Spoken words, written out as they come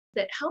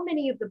that how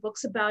many of the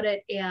books about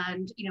it,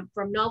 and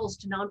from novels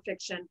to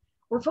nonfiction,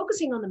 we're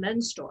focusing on the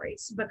men's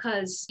stories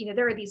because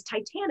there are these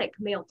titanic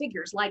male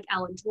figures like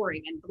Alan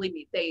Turing, and believe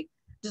me, they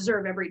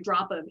deserve every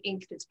drop of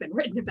ink that's been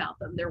written about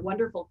them. They're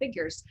wonderful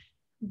figures.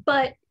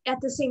 But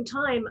at the same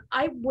time,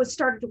 I was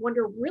starting to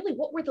wonder, really,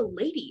 what were the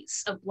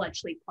ladies of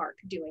Bletchley Park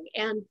doing?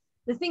 And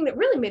the thing that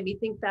really made me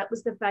think that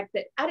was the fact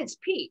that at its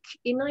peak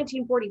in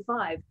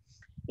 1945,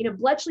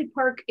 Bletchley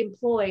Park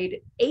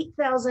employed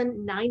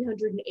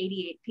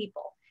 8,988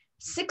 people.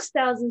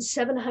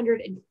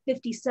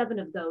 6,757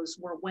 of those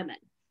were women.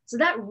 So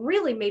that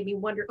really made me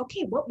wonder,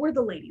 okay, what were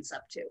the ladies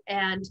up to?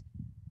 And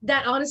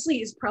that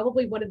honestly is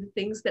probably one of the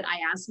things that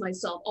I ask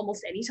myself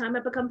almost anytime I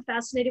become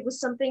fascinated with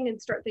something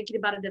and start thinking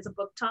about it as a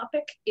book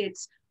topic.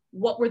 It's,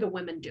 what were the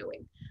women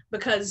doing?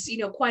 Because,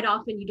 quite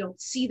often you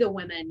don't see the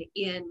women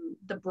in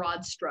the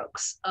broad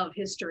strokes of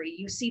history.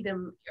 You see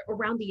them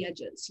around the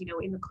edges,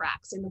 in the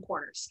cracks, in the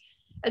corners.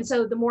 And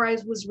so the more I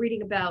was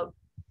reading about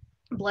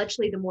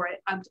Bletchley, the more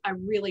I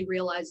really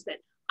realized that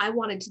I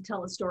wanted to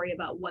tell a story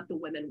about what the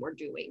women were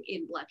doing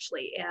in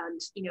Bletchley.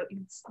 And,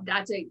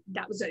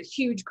 that was a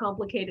huge,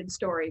 complicated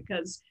story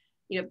because,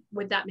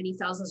 with that many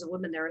thousands of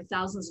women, there are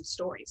thousands of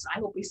stories. I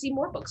hope we see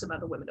more books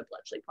about the women of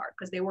Bletchley Park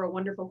because they were a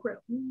wonderful crew.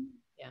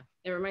 Yeah,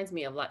 it reminds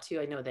me a lot too.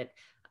 I know that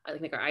I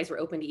think our eyes were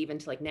opened even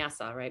to like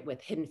NASA, right?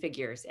 With Hidden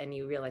Figures. And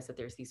you realize that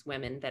there's these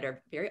women that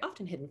are very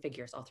often hidden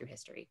figures all through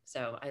history.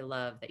 So I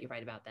love that you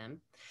write about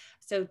them.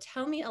 So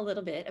tell me a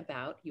little bit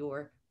about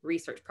your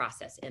research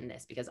process in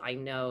this, because I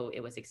know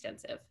it was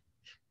extensive.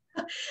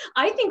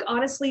 I think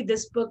honestly,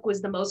 this book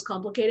was the most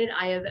complicated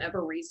I have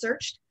ever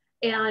researched.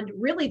 And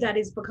really that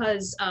is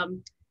because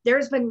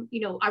there's been,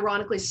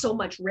 ironically, so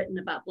much written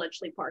about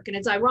Bletchley Park. And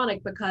it's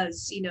ironic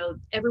because,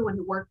 everyone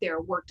who worked there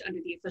worked under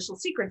the Official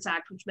Secrets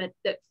Act, which meant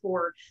that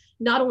for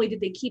not only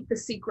did they keep the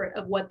secret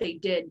of what they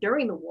did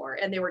during the war,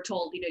 and they were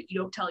told, you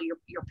don't tell your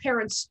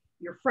parents,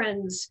 your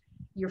friends,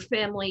 your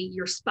family,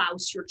 your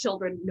spouse, your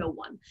children, no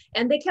one.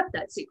 And they kept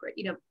that secret,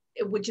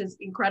 which is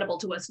incredible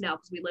to us now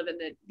because we live in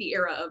the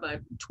era of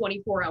a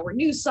 24-hour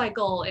news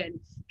cycle and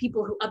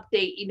people who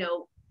update,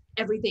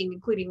 everything,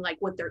 including like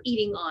what they're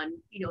eating on,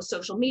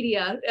 social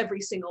media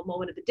every single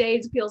moment of the day,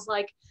 it feels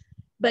like.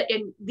 But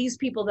in these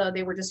people, though,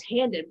 they were just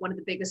handed one of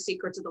the biggest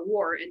secrets of the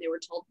war, and they were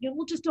told,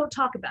 well, just don't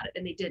talk about it,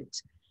 and they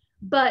didn't.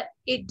 But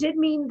it did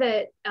mean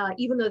that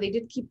even though they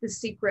did keep the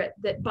secret,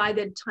 that by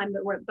the time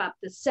that about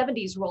the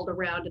 70s rolled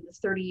around and the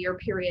 30-year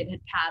period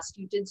had passed,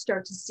 you did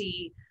start to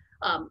see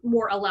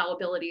more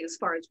allowability as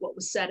far as what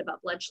was said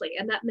about Bletchley.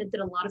 And that meant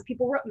that a lot of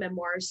people wrote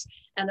memoirs,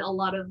 and a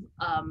lot of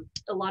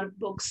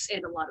books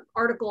and a lot of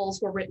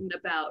articles were written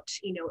about,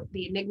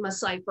 the Enigma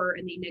cipher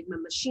and the Enigma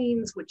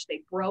machines, which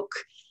they broke.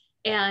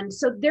 And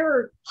so there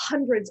are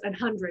hundreds and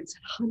hundreds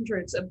and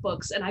hundreds of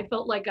books, and I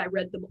felt like I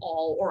read them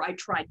all, or I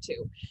tried to.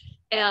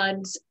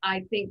 And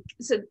I think,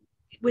 so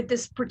with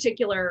this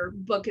particular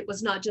book, it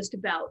was not just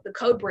about the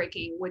code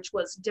breaking, which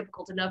was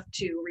difficult enough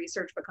to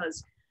research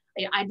because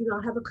I do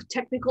not have a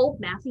technical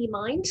mathy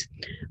mind,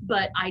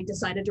 but I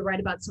decided to write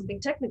about something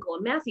technical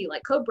and mathy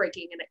like code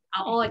breaking. And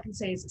all I can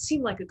say is it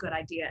seemed like a good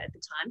idea at the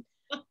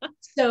time.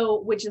 So,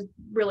 which is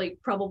really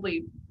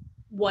probably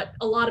what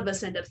a lot of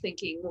us end up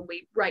thinking when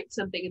we write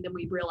something and then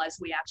we realize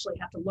we actually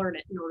have to learn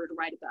it in order to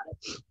write about it.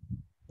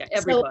 Yeah,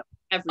 every book.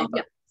 Yeah,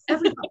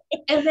 every book.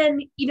 And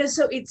then,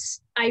 so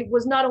I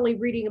was not only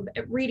reading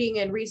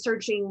and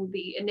researching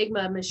the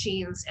Enigma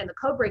machines and the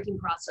code breaking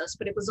process,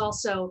 but it was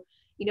also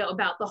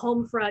about the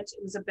home front.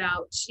 It was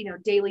about,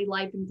 daily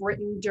life in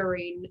Britain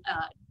during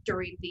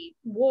the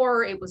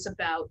war. It was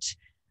about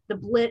the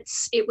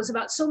Blitz. It was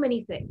about so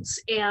many things.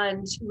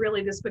 And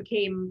really this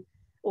became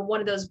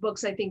one of those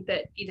books, I think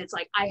that it's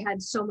like I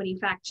had so many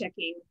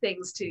fact-checking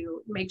things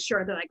to make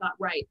sure that I got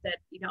right that,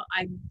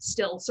 I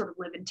still sort of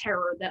live in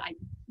terror that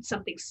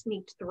something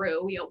sneaked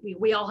through.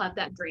 We all have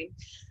that dream.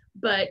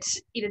 But,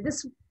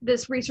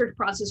 this research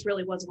process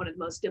really was one of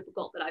the most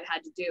difficult that I've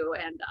had to do.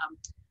 And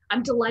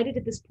I'm delighted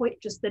at this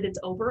point just that it's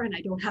over and I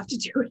don't have to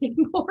do it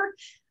anymore.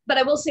 But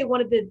I will say one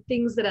of the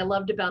things that I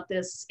loved about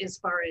this as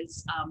far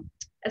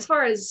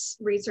as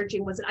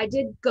researching was that I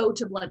did go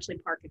to Bletchley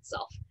Park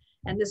itself.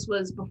 And this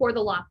was before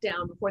the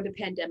lockdown, before the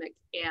pandemic.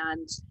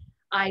 And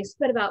I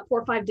spent about 4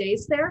 or 5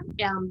 days there.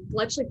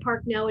 Bletchley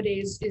Park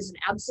nowadays is an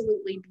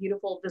absolutely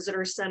beautiful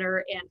visitor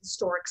center and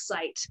historic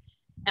site.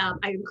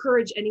 I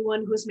encourage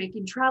anyone who is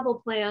making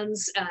travel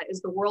plans as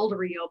the world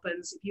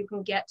reopens, if you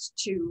can get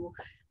to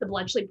the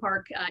Bletchley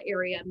Park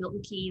area,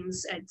 Milton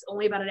Keynes, it's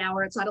only about an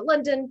hour outside of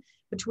London,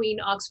 between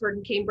Oxford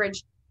and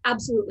Cambridge,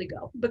 absolutely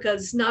go.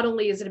 Because not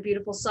only is it a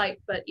beautiful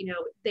site, but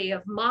they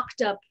have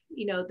mocked up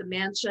the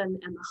mansion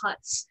and the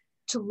huts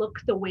to look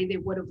the way they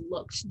would have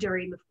looked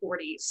during the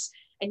 40s.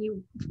 And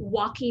you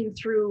walking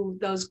through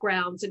those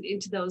grounds and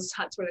into those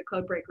huts where the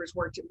code breakers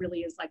worked, it really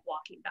is like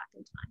walking back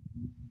in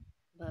time.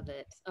 Love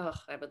it. Oh,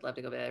 I would love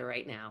to go there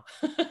right now.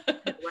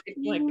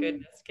 My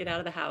goodness, get out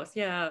of the house.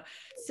 Yeah.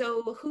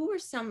 So who were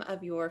some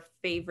of your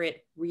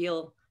favorite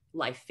real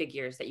life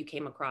figures that you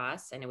came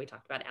across? I know we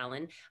talked about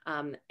Alan.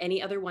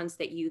 Any other ones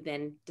that you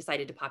then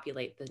decided to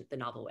populate the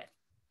novel with?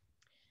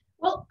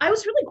 Well, I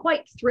was really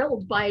quite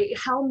thrilled by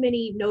how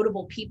many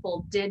notable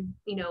people did,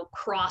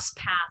 cross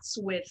paths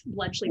with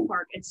Bletchley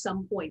Park at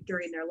some point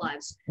during their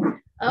lives.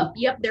 Oh,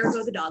 yep, there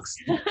go the dogs.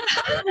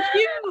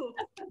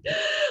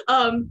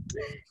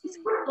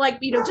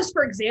 Just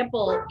for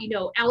example,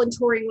 Alan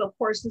Turing, of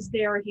course, was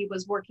there. He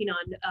was working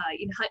on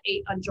in Hut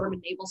 8 on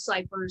German naval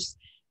ciphers.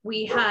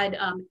 We had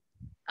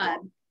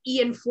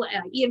Ian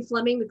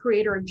Fleming, the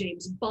creator of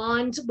James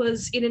Bond,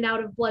 was in and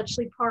out of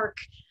Bletchley Park.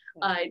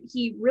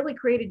 He really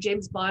created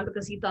James Bond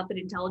because he thought that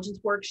intelligence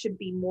work should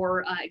be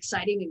more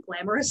exciting and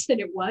glamorous than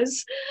it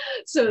was.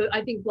 So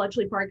I think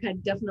Bletchley Park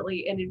had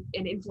definitely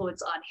an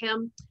influence on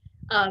him.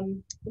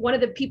 One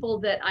of the people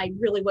that I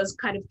really was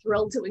kind of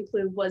thrilled to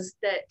include was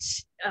that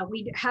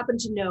we happen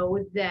to know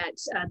that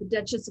the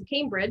Duchess of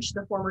Cambridge,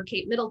 the former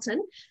Kate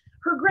Middleton,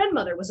 her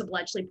grandmother was a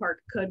Bletchley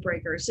Park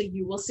codebreaker. So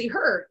you will see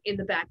her in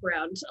the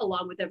background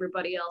along with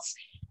everybody else.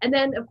 And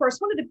then, of course,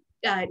 one of the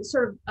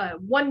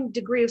one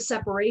degree of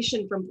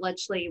separation from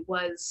Bletchley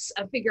was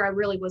a figure I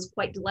really was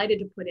quite delighted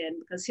to put in,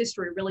 because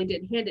history really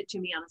did hand it to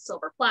me on a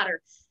silver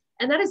platter.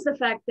 And that is the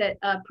fact that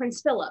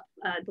Prince Philip,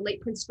 the late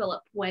Prince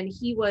Philip, when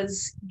he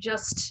was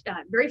just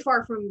very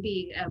far from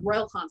being a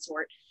royal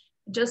consort,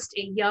 just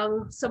a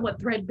young, somewhat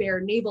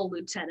threadbare naval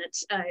lieutenant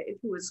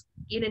who was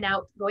in and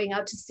out, going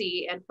out to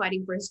sea and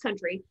fighting for his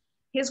country,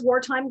 his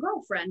wartime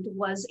girlfriend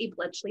was a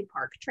Bletchley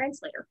Park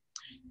translator.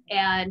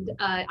 And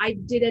I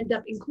did end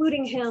up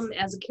including him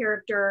as a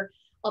character,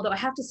 although I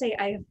have to say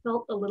I have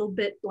felt a little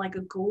bit like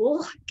a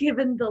ghoul,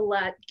 given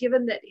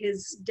that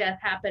his death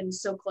happened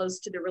so close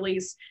to the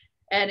release.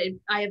 And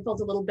I have felt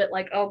a little bit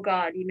like, oh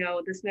God,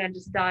 this man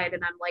just died,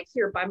 and I'm like,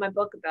 here, buy my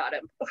book about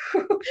him.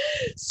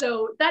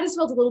 So that has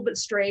felt a little bit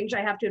strange,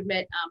 I have to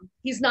admit.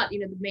 He's not,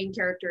 the main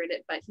character in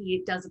it, but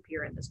he does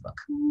appear in this book.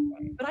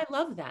 But I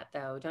love that,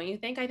 though, don't you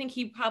think? I think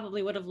he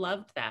probably would have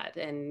loved that,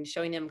 and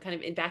showing him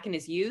kind of back in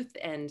his youth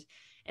and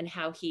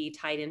how he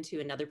tied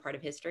into another part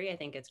of history. I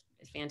think it's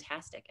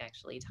fantastic,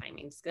 actually.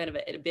 Timing. It's kind of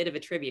a bit of a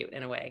tribute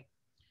in a way.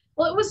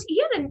 Well,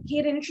 he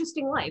had an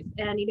interesting life,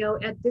 and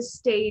at this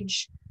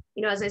stage,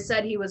 as I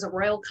said, he was a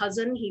royal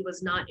cousin. He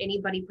was not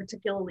anybody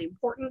particularly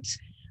important.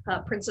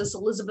 Princess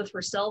Elizabeth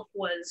herself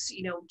was,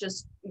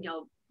 just,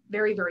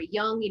 very, very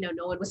young.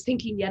 No one was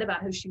thinking yet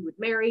about who she would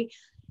marry.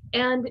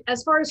 And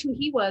as far as who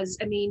he was,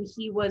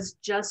 he was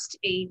just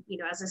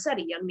as I said,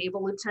 a young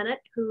naval lieutenant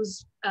who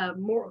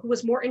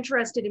was more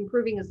interested in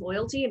proving his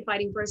loyalty and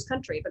fighting for his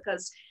country,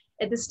 because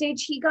at this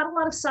stage he got a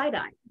lot of side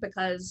eye,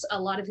 because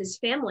a lot of his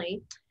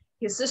family,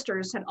 his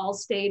sisters, had all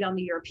stayed on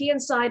the European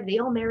side. They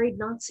all married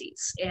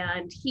Nazis,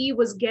 and he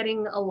was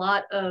getting a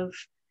lot of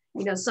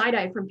side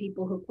eye from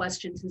people who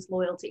questioned his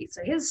loyalty.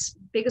 So his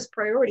biggest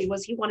priority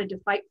was he wanted to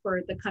fight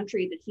for the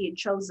country that he had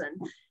chosen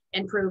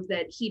and prove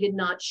that he did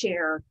not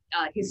share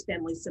his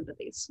family's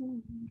sympathies.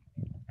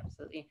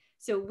 Absolutely.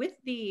 So with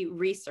the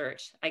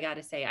research, I got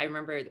to say, I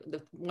remember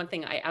the one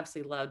thing I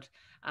absolutely loved.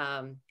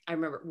 I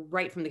remember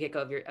right from the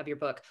get-go of your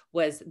book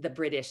was the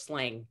British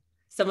slang.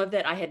 Some of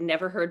that I had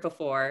never heard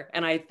before.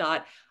 And I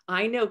thought,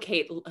 I know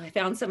Kate, I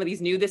found some of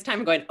these new this time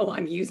and going, oh,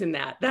 I'm using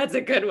that. That's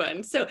a good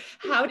one. So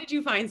how did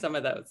you find some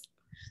of those?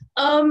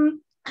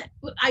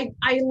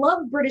 I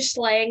love British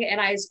slang,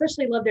 and I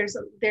especially love there's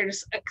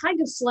a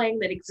kind of slang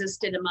that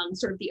existed among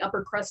sort of the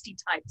upper crusty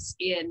types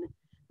in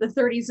the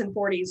 30s and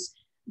 40s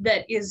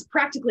that is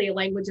practically a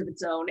language of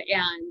its own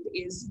and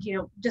is,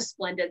 just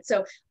splendid.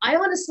 So I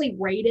honestly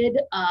rated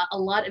a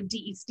lot of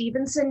D.E.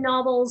 Stevenson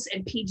novels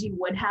and P.G.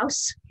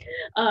 Wodehouse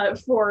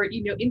for,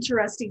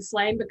 interesting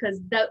slang,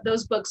 because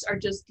those books are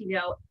just,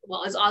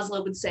 well, as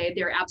Oslo would say,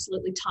 they're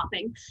absolutely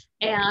topping.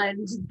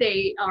 And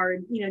they are,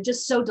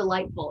 just so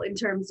delightful in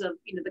terms of,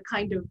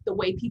 the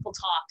way people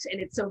talked,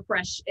 and it's so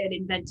fresh and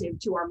inventive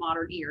to our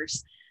modern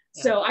ears.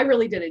 Yeah. So I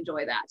really did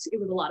enjoy that. It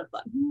was a lot of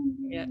fun.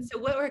 Yeah. So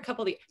what were a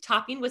couple of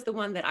topping was the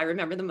one that I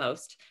remember the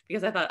most,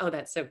 because I thought, oh,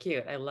 that's so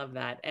cute. I love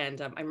that.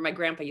 And my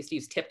grandpa used to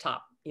use tip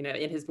top, in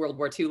his World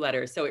War II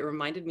letters. So it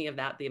reminded me of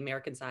that, the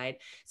American side.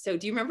 So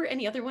do you remember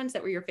any other ones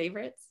that were your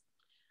favorites?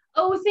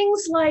 Oh,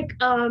 things like,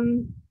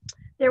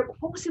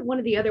 what was it? One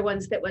of the other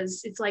ones that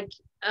was, it's like,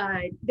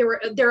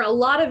 there are a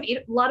lot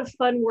of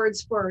fun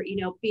words for,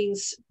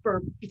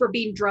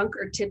 being drunk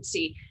or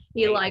tipsy.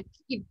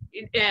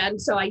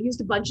 And so I used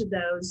a bunch of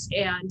those,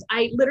 and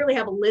I literally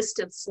have a list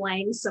of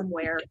slang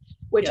somewhere,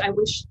 which I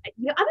wish,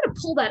 I'm going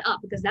to pull that up,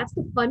 because that's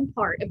the fun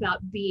part about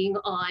being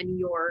on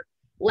your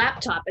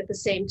laptop at the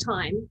same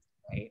time.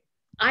 Right.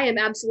 I am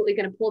absolutely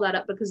going to pull that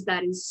up, because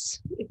that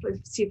is,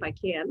 see if I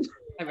can.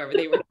 I remember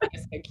they were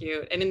so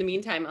cute. And in the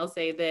meantime, I'll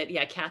say that,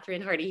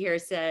 Catherine Hardy here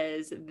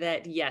says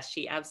that, yes,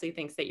 she absolutely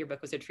thinks that your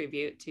book was a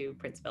tribute to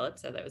Prince Philip.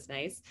 So that was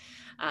nice.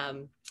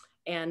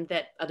 And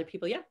that other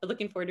people, are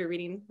looking forward to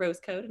reading Rose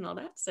Code and all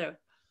that. So.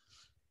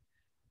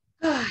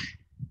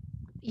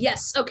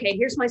 Yes. Okay.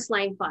 Here's my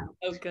slang file.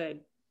 Oh, good.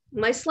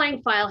 My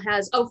slang file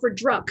has, for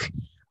drunk,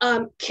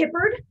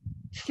 kippered,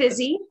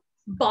 fizzy,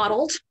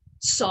 bottled,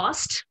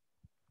 sauced,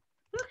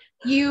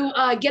 You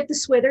get the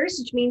swithers,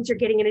 which means you're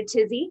getting in a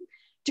tizzy.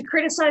 To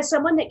criticize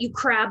someone that you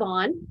crab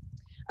on.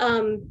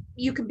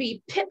 You could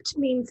be pipped,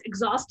 means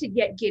exhausted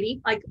yet giddy.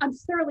 Like, I'm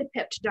thoroughly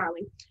pipped,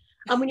 darling.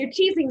 When you're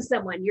teasing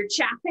someone, you're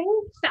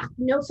chaffing,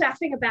 no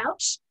faffing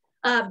about,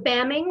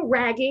 bamming,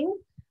 ragging,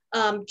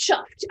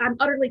 chuffed. I'm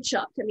utterly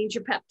chuffed. That means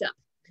you're pepped up.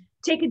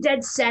 Take a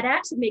dead set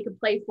at, make a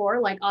play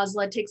for, like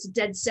Osla takes a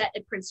dead set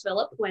at Prince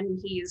Philip when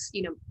he's,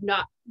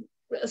 not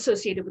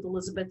associated with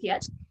Elizabeth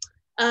yet.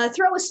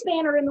 Throw a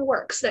spanner in the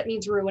works. That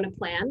means ruin a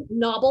plan.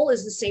 Nobble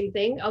is the same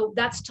thing. Oh,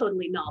 that's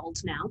totally nobbled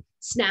now.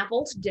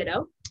 Snaffled,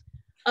 ditto.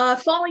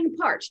 Falling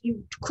apart,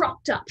 you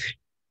cropped up.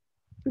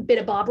 Bit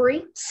of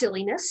bobbery,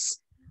 silliness.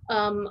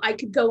 I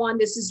could go on.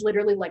 This is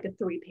literally like a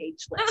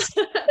 3-page list.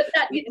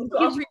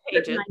 All 3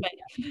 pages.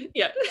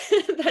 Yeah,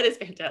 that is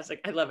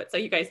fantastic. I love it. So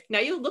you guys, now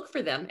you look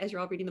for them as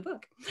you're all reading the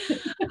book.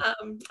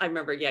 I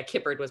remember,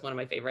 Kippard was one of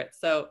my favorites.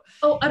 So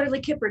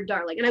utterly Kippard,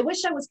 darling. And I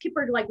wish I was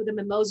Kippard like with a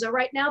mimosa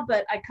right now,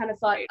 but I kind of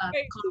thought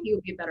coffee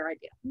would be a better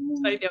idea.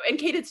 I know. And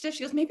Kate, it's just,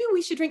 she goes, maybe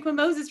we should drink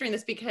mimosas during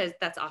this, because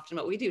that's often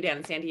what we do down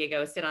in San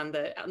Diego, sit on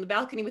the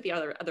balcony with the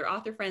other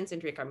author friends and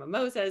drink our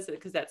mimosas,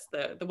 because that's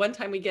the one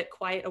time we get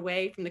quiet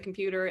away from the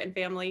computer and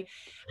family.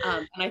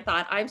 And I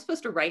thought, I'm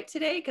supposed to write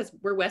today because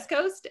we're West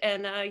Coast.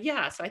 And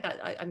so I thought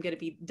I'm going to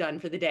be done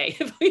for the day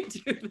if we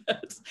do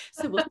that.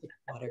 So we'll take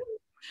water.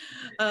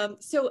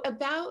 So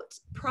about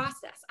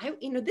process,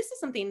 this is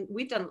something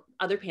we've done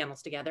other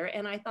panels together.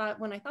 And I thought,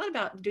 when I thought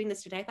about doing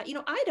this today, I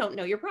thought, I don't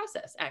know your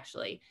process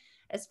actually,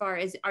 as far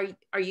as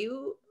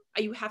you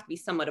have to be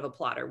somewhat of a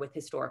plotter with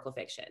historical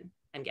fiction,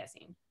 I'm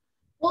guessing.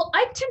 Well,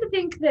 I tend to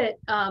think that,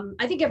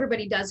 I think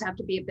everybody does have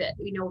to be a bit,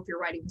 if you're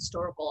writing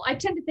historical. I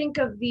tend to think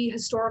of the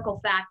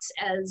historical facts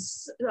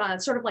as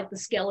sort of like the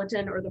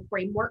skeleton or the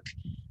framework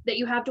that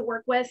you have to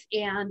work with.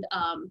 And,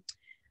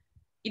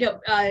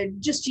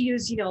 just to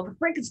use, a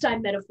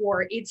Frankenstein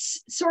metaphor,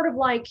 it's sort of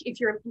like if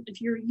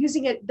you're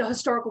using it, the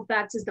historical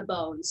facts as the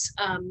bones.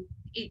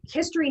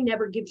 History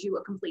never gives you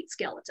a complete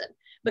skeleton,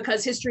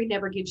 because history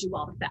never gives you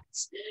all the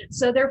facts.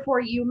 So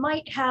therefore, you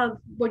might have,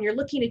 when you're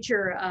looking at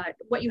your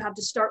what you have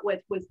to start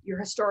with your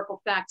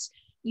historical facts,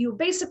 you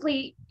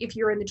basically, if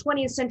you're in the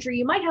 20th century,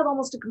 you might have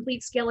almost a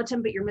complete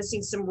skeleton, but you're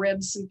missing some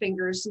ribs, some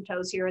fingers, some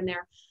toes here and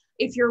there.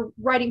 If you're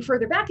writing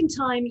further back in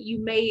time,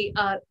 you may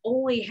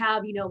only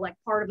have, like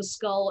part of a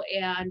skull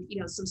and,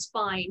 some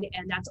spine,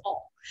 and that's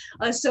all.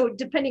 So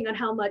depending on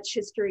how much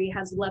history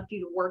has left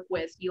you to work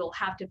with, you'll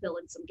have to fill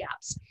in some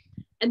gaps.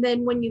 And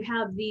then once you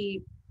have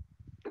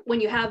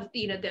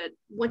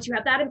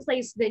that in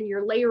place, then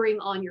you're layering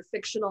on your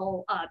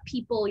fictional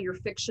people, your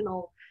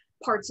fictional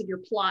parts of your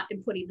plot,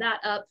 and putting that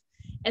up.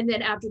 And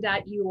then after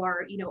that, you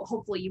are,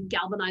 hopefully you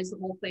galvanize the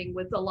whole thing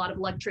with a lot of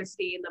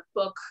electricity, and the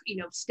book,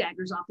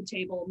 staggers off the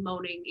table,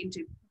 moaning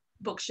into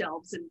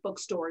bookshelves and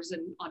bookstores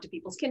and onto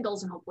people's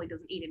Kindles, and hopefully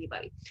doesn't eat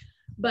anybody.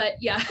 But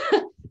yeah,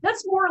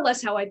 that's more or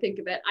less how I think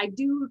of it. I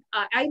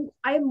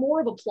am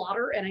more of a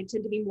plotter, and I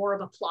tend to be more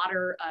of a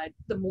plotter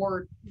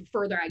the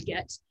further I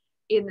get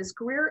in this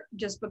career,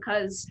 just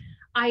because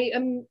I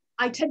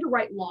tend to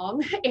write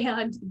long,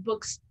 and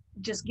books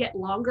just get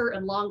longer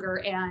and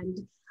longer. And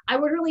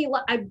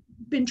I've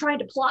been trying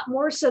to plot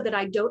more so that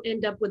I don't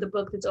end up with a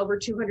book that's over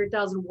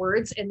 200,000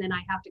 words, and then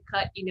I have to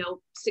cut,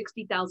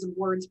 60,000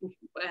 words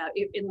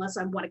unless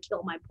I want to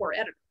kill my poor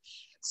editor.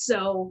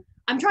 So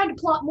I'm trying to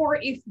plot more,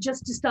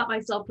 just to stop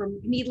myself from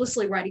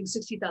needlessly writing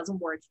 60,000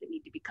 words that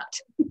need to be cut.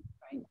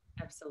 Right,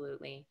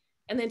 absolutely.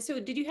 And then, so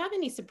did you have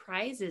any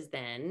surprises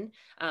then?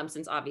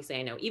 Since obviously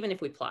I know, even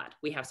if we plot,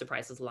 we have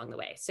surprises along the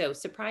way. So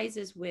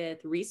surprises with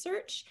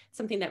research,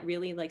 something that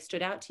really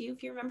stood out to you,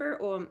 if you remember,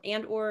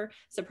 or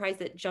surprise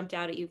that jumped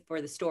out at you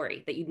for the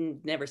story that you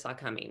never saw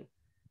coming,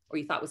 or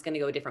you thought was going to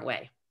go a different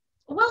way?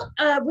 Well,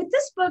 with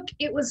this book,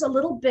 it was a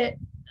little bit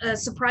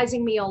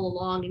surprising me all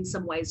along in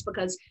some ways,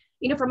 because,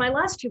 for my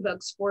last 2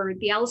 books, for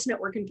the Alice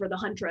Network and for The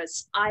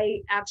Huntress,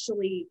 I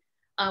actually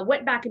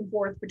went back and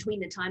forth between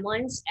the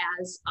timelines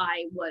as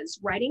I was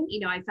writing.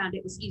 I found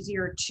it was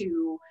easier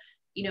to,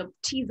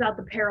 tease out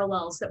the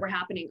parallels that were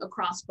happening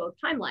across both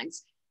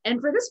timelines. And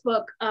for this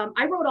book,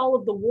 I wrote all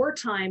of the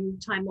wartime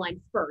timeline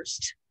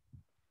first,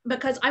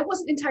 because I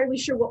wasn't entirely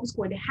sure what was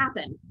going to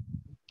happen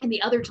in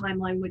the other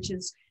timeline, which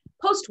is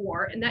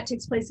post-war, and that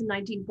takes place in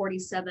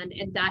 1947.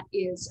 And that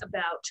is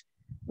about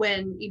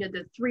when,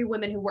 the 3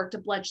 women who worked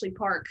at Bletchley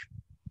Park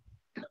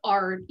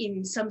are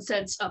in some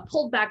sense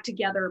pulled back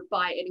together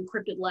by an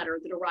encrypted letter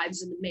that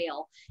arrives in the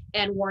mail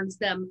and warns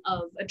them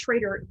of a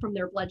traitor from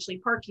their Bletchley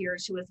Park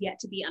years who has yet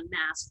to be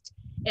unmasked.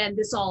 And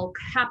this all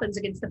happens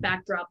against the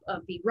backdrop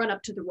of the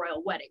run-up to the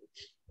royal wedding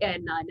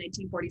in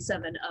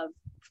 1947 of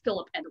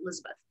Philip and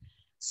Elizabeth.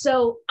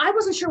 So I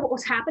wasn't sure what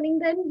was happening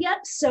then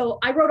yet. So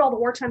I wrote all the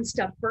wartime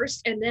stuff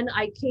first, and then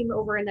I came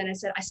over and then I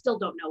said, I still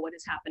don't know what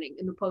is happening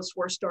in the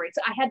post-war story.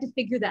 So I had to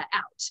figure that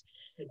out.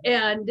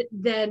 And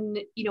then,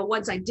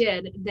 once I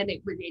did, then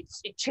it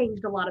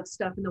changed a lot of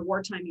stuff in the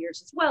wartime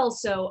years as well.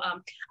 So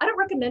I don't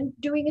recommend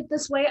doing it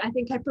this way. I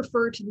think I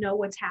prefer to know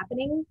what's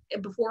happening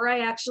before I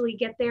actually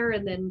get there.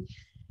 And then,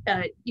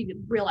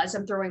 you realize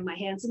I'm throwing my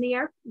hands in the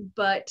air.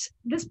 But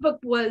this book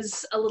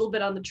was a little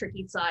bit on the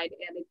tricky side,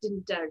 and it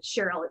didn't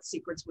share all its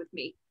secrets with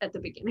me at the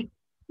beginning.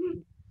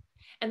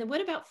 And then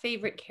what about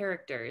favorite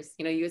characters?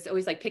 You know, you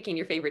always like picking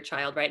your favorite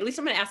child, right? At least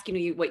I'm going to ask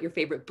you what your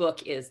favorite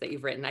book is that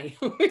you've written. I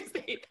always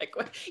say like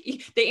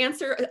the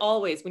answer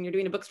always when you're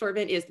doing a bookstore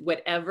event is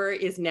whatever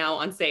is now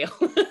on sale.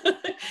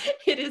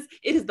 It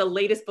is the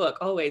latest book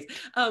always.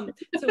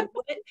 So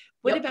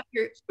what about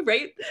your,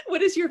 right?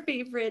 What is your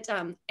favorite,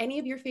 any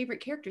of your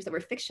favorite characters that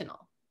were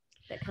fictional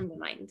that come to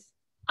mind?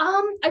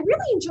 I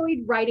really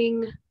enjoyed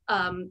writing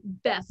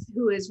Beth,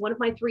 who is one of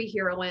my three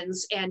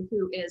heroines and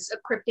who is a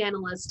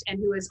cryptanalyst, and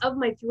who is, of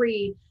my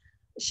three,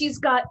 she's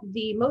got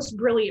the most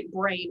brilliant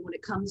brain when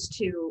it comes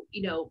to,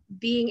 you know,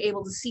 being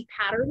able to see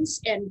patterns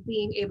and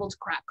being able to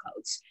crack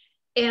codes.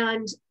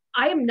 And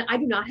I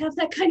do not have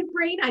that kind of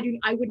brain.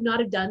 I would not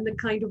have done the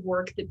kind of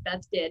work that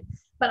Beth did,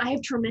 but I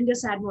have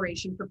tremendous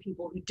admiration for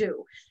people who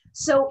do.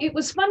 So it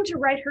was fun to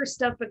write her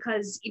stuff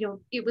because, you know,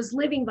 it was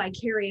living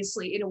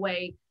vicariously in a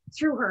way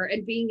through her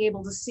and being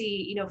able to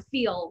see, you know,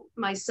 feel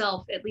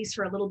myself, at least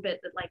for a little bit,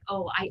 that like,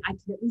 oh, I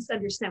can at least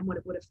understand what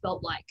it would have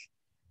felt like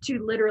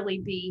to literally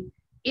be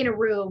in a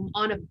room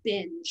on a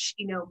binge,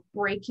 you know,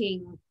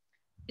 breaking,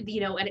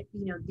 you know, and,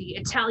 you know, the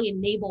Italian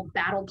naval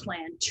battle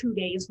plan 2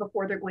 days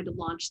before they're going to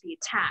launch the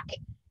attack,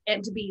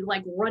 and to be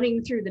like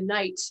running through the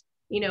night,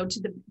 you know,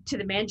 to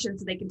the mansion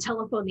so they can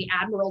telephone the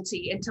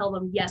Admiralty and tell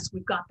them, yes,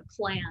 we've got the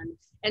plan,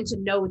 and to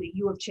know that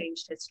you have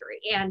changed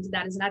history. And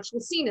that is an actual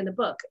scene in the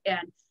book.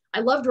 And I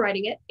loved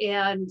writing it,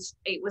 and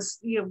it was,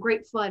 you know,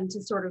 great fun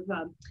to sort of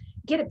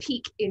get a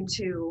peek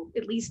into,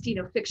 at least, you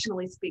know,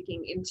 fictionally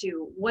speaking,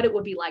 into what it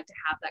would be like to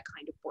have that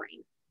kind of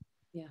brain.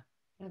 Yeah,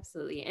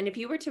 absolutely. And if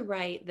you were to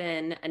write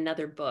then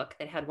another book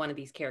that had one of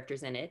these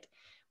characters in it,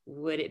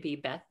 would it be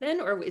Beth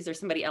then, or is there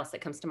somebody else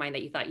that comes to mind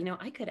that you thought, you know,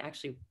 I could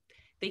actually,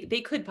 they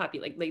could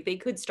populate, like they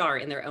could star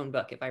in their own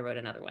book if I wrote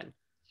another one?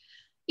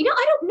 You know,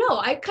 I don't know.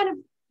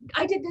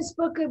 I did this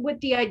book with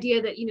the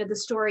idea that, you know, the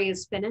story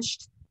is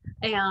finished.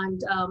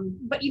 And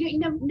but you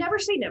know, never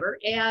say never.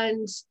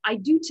 And I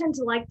do tend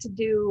to like to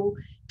do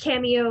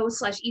cameo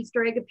 /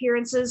 Easter egg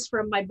appearances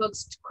from my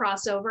books to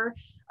crossover.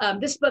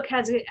 This book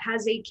has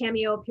a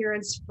cameo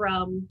appearance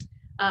from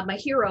my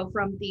hero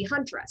from The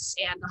Huntress,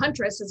 and The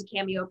Huntress has a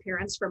cameo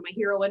appearance from my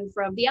heroine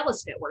from the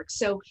Ellis Network.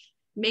 So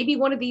maybe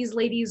one of these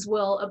ladies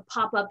will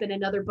pop up in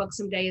another book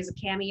someday as a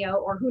cameo,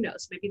 or who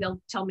knows, maybe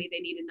they'll tell me they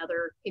need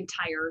another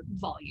entire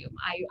volume.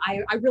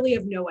 I really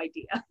have no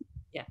idea.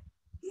 Yeah.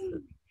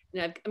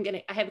 Now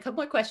I have a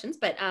couple more questions,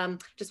 but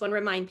just want to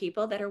remind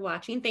people that are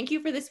watching, thank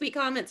you for the sweet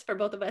comments for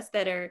both of us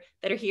that are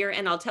here.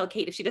 And I'll tell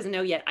Kate, if she doesn't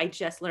know yet, I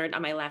just learned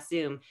on my last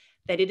Zoom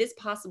that it is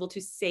possible to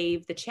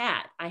save the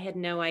chat. I had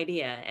no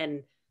idea.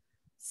 And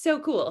so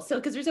cool. So,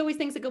 because there's always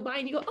things that go by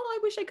and you go, oh, I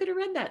wish I could have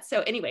read that.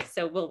 So anyway,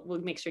 so we'll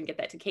make sure and get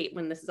that to Kate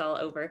when this is all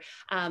over.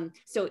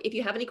 So if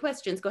you have any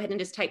questions, go ahead and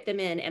just type them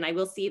in and I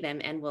will see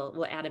them and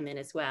we'll add them in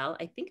as well.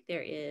 I think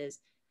there is,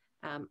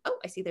 oh,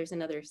 I see there's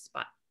another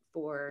spot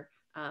for,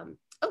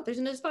 oh, there's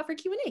another spot for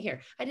Q&A here.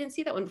 I didn't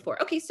see that one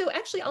before. Okay, so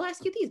actually I'll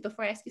ask you these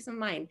before I ask you some of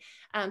mine.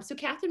 So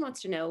Catherine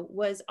wants to know,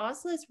 was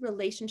Osla's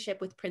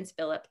relationship with Prince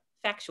Philip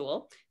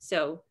factual?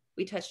 So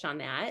we touched on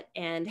that.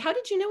 And how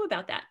did you know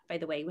about that, by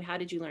the way? How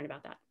did you learn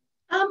about that?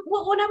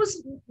 Well, when I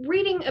was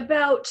reading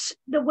about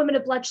the women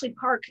of Bletchley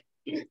Park,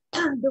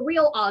 the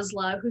real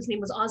Osla, whose name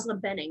was Osla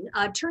Benning,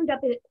 turned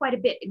up quite a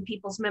bit in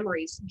people's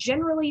memories.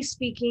 Generally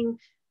speaking,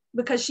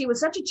 because she was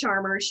such a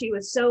charmer, she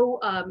was so,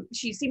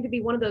 she seemed to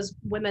be one of those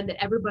women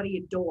that everybody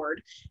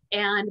adored.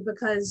 And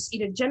because,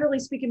 you know, generally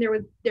speaking,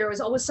 there was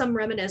always some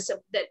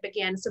reminiscence that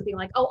began something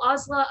like, oh,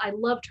 Osla, I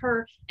loved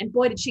her, and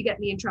boy, did she get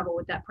me in trouble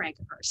with that prank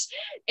of hers.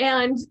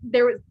 And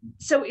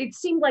so it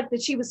seemed like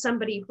that she was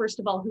somebody, first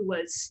of all, who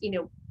was, you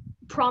know,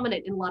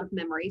 prominent in a lot of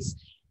memories.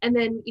 And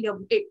then, you know,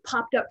 it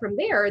popped up from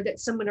there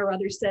that someone or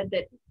other said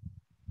that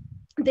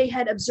they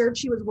had observed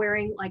she was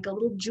wearing like a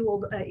little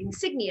jeweled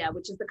insignia,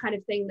 which is the kind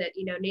of thing that,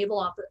 you know,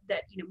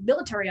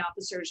 military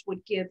officers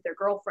would give their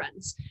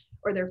girlfriends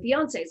or their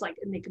fiancés, like,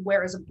 and they could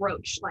wear as a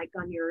brooch, like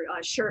on your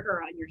shirt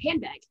or on your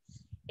handbag.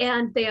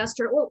 And they asked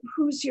her, well,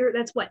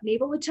 that's what,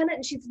 naval lieutenant?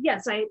 And she said,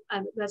 yes,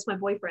 that's my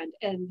boyfriend,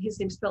 and his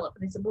name's Philip.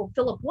 And they said, well,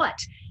 Philip what?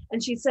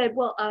 And she said,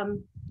 well,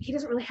 he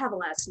doesn't really have a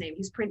last name.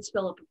 He's Prince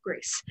Philip of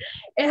Greece.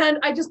 And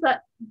I just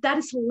thought, that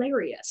is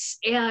hilarious.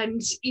 And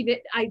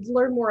I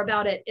learned more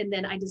about it, and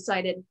then I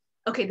decided,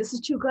 okay, this is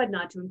too good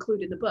not to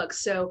include in the book.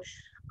 So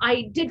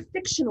I did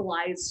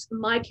fictionalize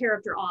my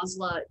character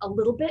Osla a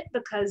little bit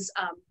because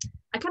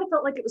I kind of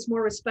felt like it was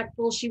more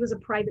respectful. She was a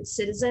private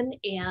citizen,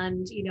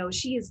 and, you know,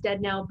 she is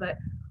dead now, but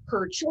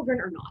her children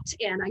are not.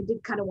 And I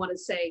did kind of want to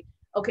say,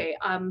 okay,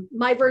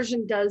 my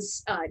version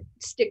does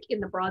stick in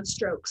the broad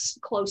strokes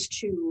close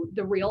to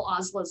the real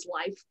Osla's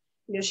life.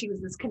 You know, she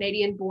was this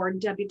Canadian-born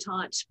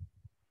debutante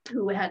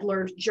who had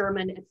learned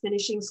German at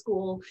finishing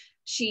school.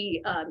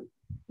 She,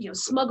 you know,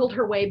 smuggled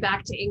her way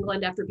back to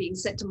England after being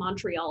sent to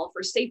Montreal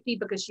for safety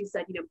because she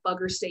said, you know,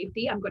 bugger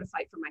safety, I'm going to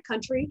fight for my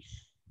country.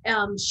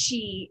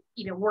 She,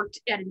 worked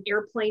at an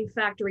airplane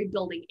factory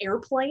building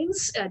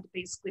airplanes,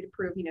 basically to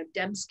prove,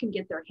 Debs can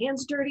get their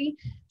hands dirty.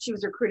 She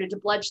was recruited to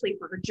Bletchley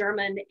for her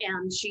German,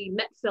 and she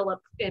met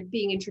Philip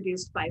being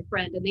introduced by a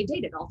friend, and they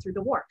dated all through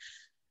the war.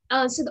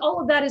 So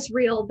all of that is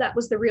real. That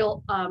was the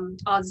real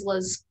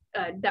Osla's.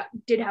 That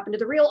did happen to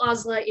the real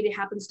Osla. It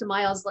happens to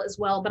my Osla as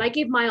well. But I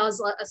gave my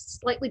Osla a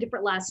slightly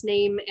different last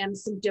name and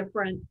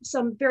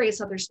some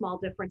various other small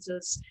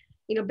differences,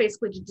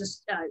 basically to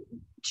just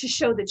to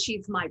show that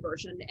she's my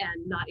version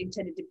and not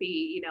intended to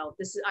be,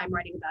 I'm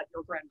writing about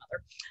your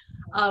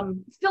grandmother.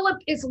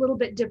 Philip is a little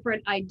bit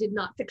different. I did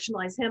not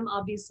fictionalize him,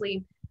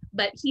 obviously,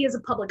 but he is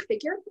a public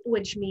figure,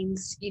 which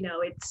means,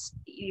 it's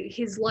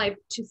his life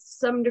to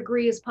some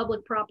degree is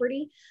public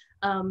property.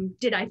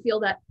 Did I feel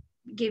that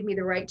gave me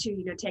the right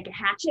to, take a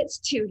hatchet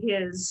to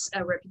his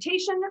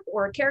reputation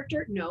or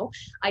character? No,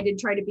 I did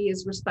try to be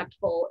as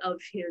respectful of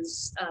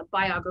his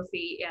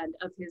biography and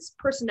of his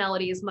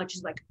personality as much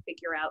as I could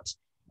figure out,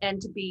 and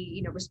to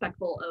be,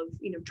 respectful of,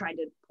 trying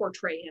to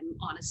portray him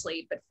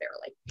honestly, but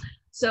fairly.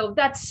 So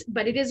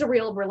but it is a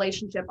real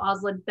relationship.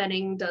 Osla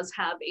Benning does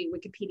have a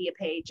Wikipedia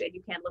page, and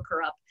you can look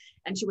her up.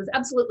 And she was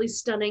absolutely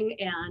stunning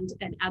and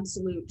an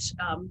absolute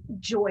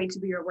joy to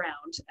be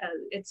around,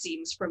 it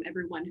seems, from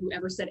everyone who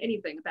ever said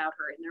anything about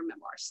her in their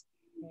memoirs.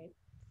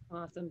 Right.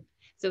 Awesome.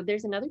 So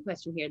there's another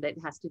question here that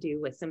has to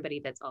do with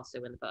somebody that's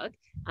also in the book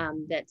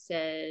that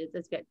says,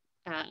 let's get,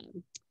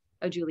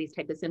 Julie's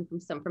typed this in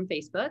from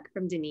Facebook,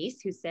 from Denise,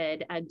 who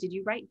said, did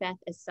you write Beth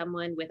as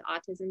someone with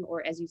autism,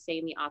 or, as you say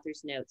in the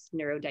author's notes,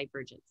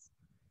 neurodivergence?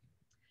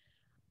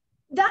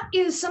 That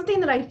is something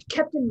that I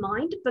kept in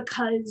mind,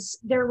 because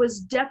there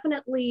was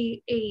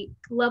definitely a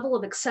level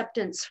of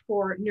acceptance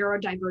for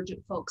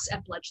neurodivergent folks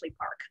at Bletchley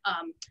Park.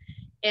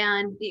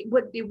 And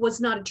it was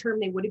not a term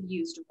they would have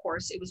used, of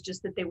course. It was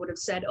just that they would have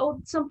said,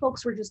 oh, some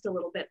folks were just a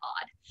little bit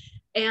odd.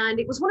 And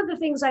it was one of the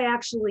things I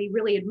actually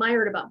really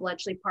admired about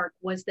Bletchley Park,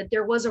 was that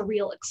there was a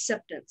real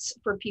acceptance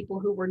for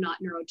people who were not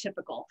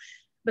neurotypical,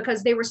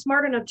 because they were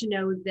smart enough to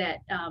know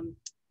that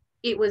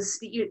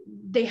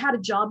they had a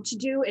job to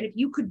do. And if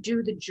you could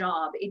do the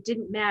job, it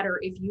didn't matter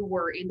if you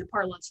were, in the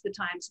parlance of the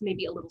times,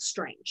 maybe a little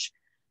strange.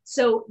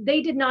 So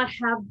they did not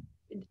have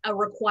a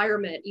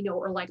requirement,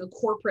 or like a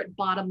corporate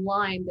bottom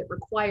line that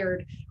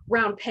required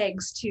round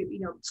pegs to,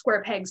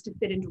 square pegs to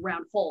fit into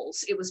round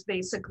holes. It was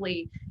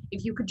basically,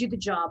 if you could do the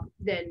job,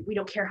 then we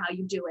don't care how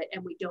you do it.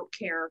 And we don't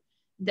care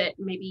that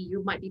maybe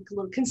you might be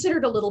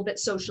considered a little bit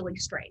socially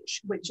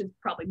strange, which is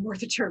probably more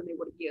the term they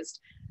would have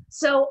used.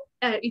 So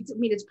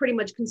it's pretty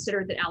much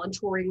considered that Alan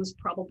Turing was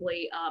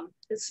probably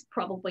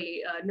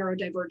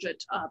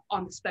neurodivergent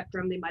on the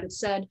spectrum, they might have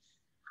said.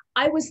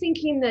 I was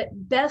thinking that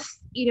Beth,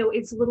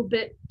 it's a little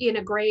bit in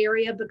a gray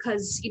area,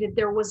 because,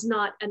 there was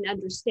not an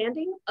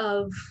understanding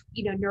of,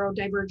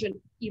 neurodivergent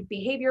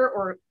behavior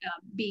or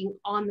being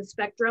on the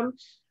spectrum.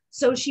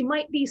 So she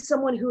might be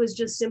someone who is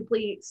just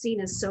simply seen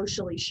as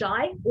socially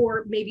shy,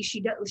 or maybe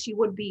she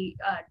would be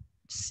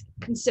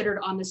considered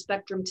on the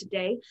spectrum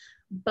today.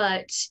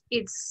 But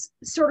it's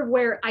sort of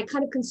where I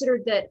kind of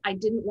considered that I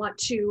didn't want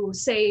to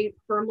say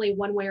firmly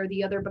one way or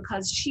the other,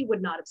 because she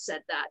would not have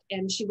said that,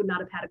 and she would not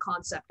have had a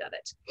concept of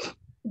it.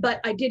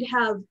 But I did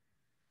have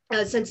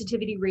a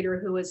sensitivity reader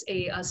who was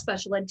a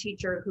special ed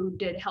teacher who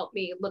did help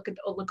me look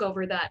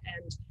over that,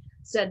 and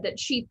said that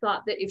she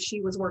thought that if she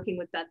was working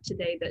with Beth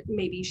today, that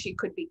maybe she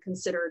could be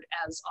considered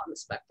as on the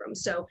spectrum.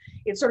 So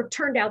it sort of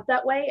turned out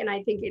that way. And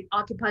I think it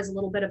occupies a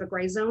little bit of a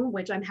gray zone,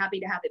 which I'm happy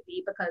to have it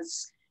be,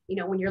 because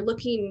when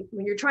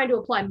you're trying to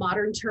apply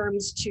modern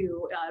terms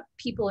to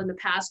people in the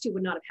past who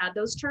would not have had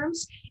those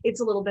terms, it's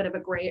a little bit of a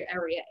gray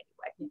area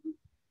anyway.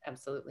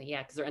 Absolutely.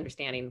 Yeah. Because their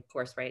understanding, of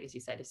course, right, as you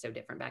said, is so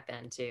different back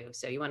then too.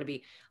 So you want to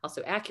be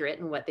also accurate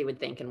in what they would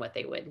think and what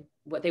they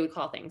would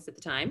call things at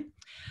the time.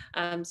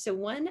 So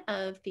one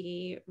of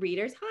the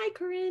readers, hi,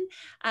 Corinne,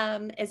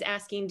 is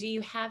asking, do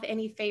you have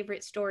any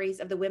favorite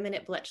stories of the women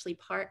at Bletchley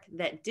Park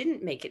that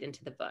didn't make it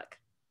into the book?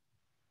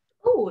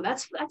 Oh,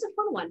 that's a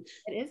fun one.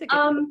 It is a good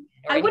one.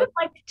 I would have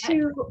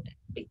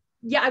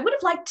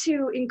liked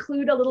to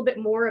include a little bit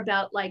more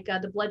about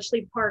the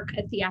Bletchley Park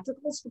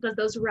theatricals, because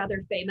those are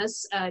rather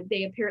famous.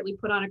 They apparently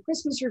put on a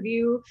Christmas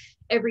review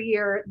every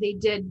year. They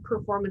did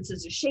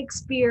performances of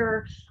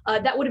Shakespeare.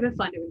 That would have been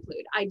fun to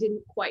include. I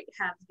didn't quite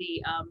have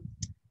the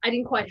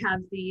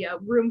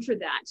room for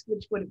that,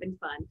 which would have been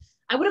fun.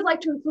 I would have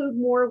liked to include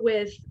more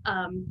with,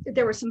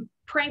 there were some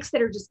pranks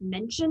that are just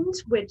mentioned,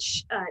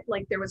 which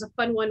there was a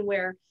fun one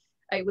where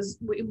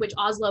which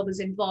Oslo was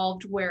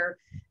involved, where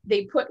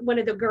they put one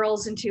of the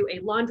girls into a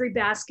laundry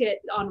basket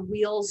on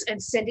wheels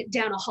and sent it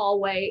down a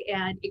hallway,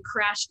 and it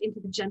crashed into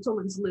the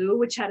gentleman's loo,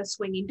 which had a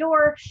swinging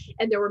door.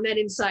 And there were men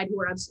inside who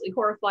were absolutely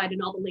horrified,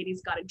 and all the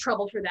ladies got in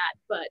trouble for that,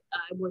 but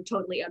were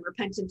totally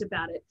unrepentant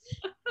about it.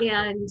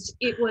 And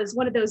it was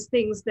one of those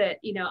things that,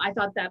 I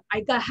thought that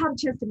I had a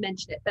chance to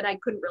mention it, but I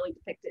couldn't really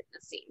depict it in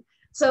a scene.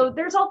 So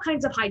there's all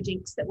kinds of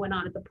hijinks that went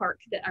on at the park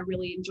that I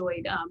really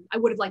enjoyed. I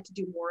would have liked to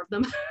do more of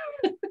them.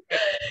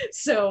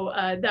 So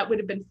that would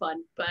have been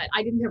fun, but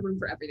I didn't have room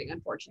for everything,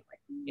 unfortunately.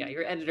 Yeah,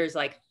 your editor's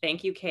like,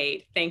 thank you,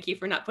 Kate. Thank you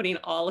for not putting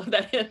all of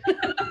that in.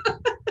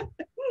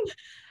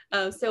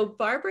 So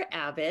Barbara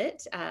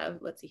Abbott,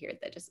 let's see here,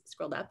 that just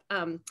scrolled up,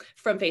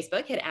 from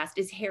Facebook had asked,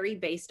 is Harry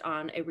based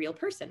on a real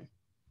person?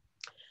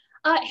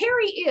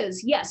 Harry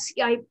is, yes.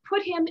 I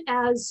put him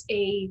as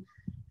a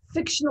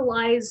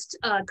fictionalized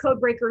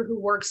codebreaker who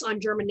works on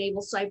German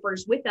naval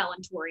ciphers with Alan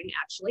Turing,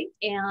 actually.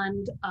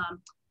 And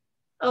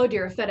oh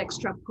dear, a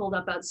FedEx truck pulled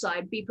up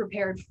outside. Be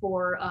prepared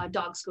for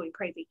dogs going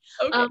crazy.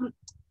 Okay.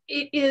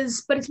 It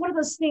is, but it's one of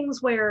those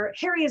things where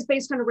Harry is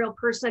based on a real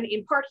person.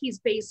 In part, he's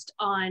based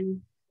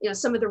on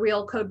some of the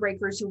real code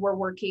breakers who were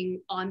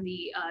working on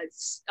the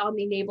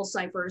naval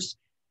ciphers,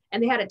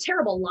 and they had a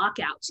terrible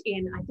lockout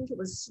in, I think it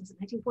was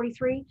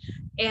 1943,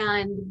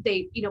 and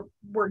they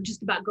were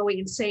just about going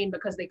insane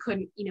because they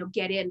couldn't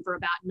get in for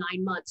about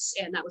 9 months,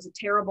 and that was a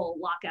terrible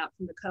lockout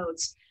from the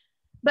codes.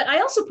 But I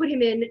also put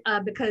him in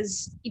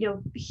because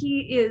he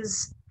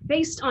is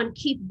based on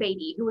Keith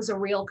Beatty, who was a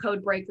real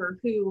code breaker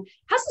who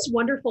has this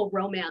wonderful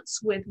romance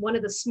with one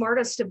of the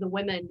smartest of the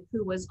women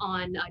who was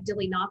on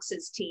Dilly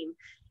Knox's team.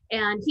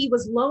 And he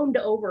was loaned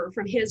over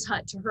from his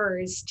hut to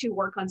hers to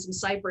work on some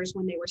ciphers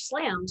when they were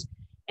slammed.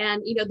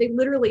 And, they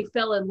literally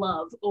fell in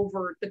love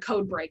over the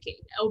code breaking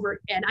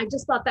and I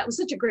just thought that was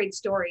such a great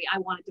story. I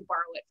wanted to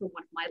borrow it from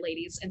one of my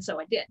ladies. And so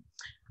I did.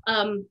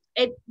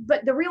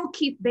 But the real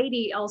Keith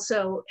Beatty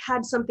also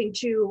had something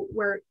too,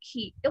 where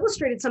he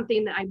illustrated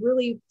something that I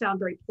really found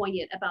very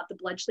poignant about the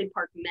Bletchley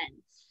Park men,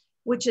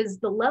 which is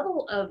the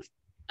level of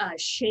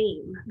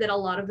shame that a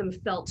lot of them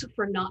felt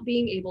for not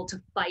being able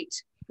to fight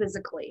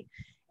physically.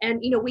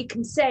 And, we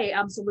can say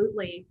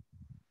absolutely,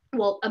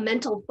 well, a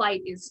mental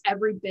fight is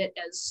every bit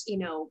as,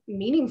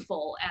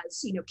 meaningful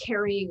as,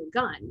 carrying a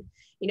gun.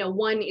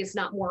 One is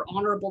not more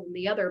honorable than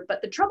the other.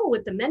 But the trouble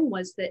with the men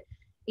was that,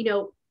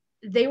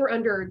 they were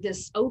under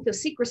this oath of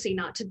secrecy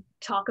not to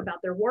talk about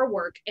their war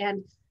work.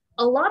 And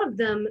a lot of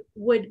them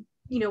would,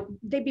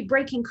 they'd be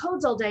breaking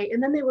codes all day,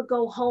 and then they would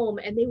go home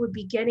and they would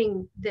be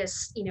getting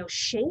this,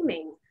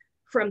 shaming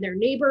from their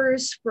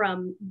neighbors,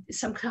 from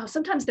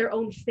sometimes their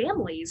own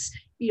families,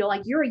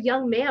 like, you're a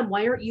young man,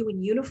 why aren't you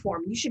in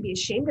uniform? You should be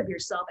ashamed of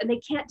yourself. And they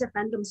can't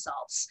defend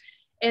themselves.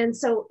 And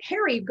so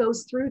Harry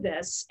goes through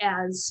this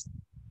as,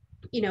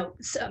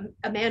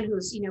 a man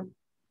who's,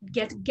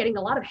 getting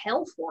a lot of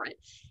hell for it.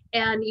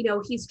 And,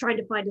 he's trying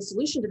to find a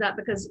solution to that,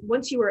 because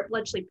once you were at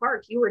Bletchley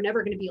Park, you were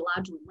never going to be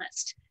allowed to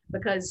enlist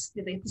because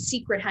the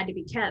secret had to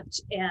be kept.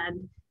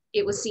 And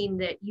it was seen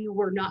that you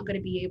were not going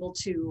to be able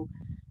to,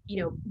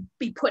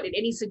 be put in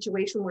any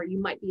situation where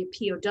you might be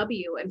a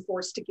POW and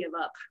forced to give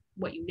up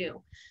what you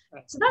knew.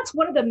 Right. So that's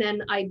one of the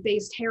men I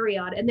based Harry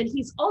on. And then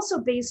he's also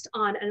based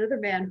on another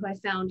man who I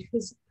found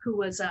who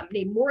was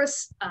named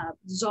McMorris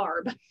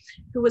Zarb,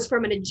 who was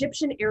from an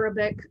Egyptian,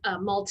 Arabic,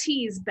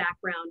 Maltese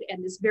background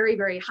and this very,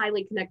 very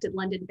highly connected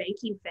London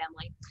banking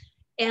family.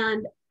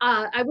 And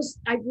I was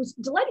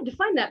delighted to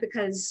find that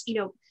because,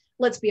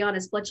 let's be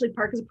honest, Bletchley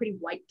Park is a pretty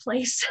white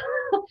place.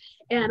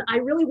 And I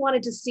really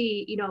wanted to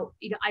see,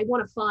 I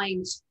want to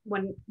find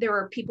when there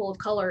are people of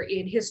color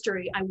in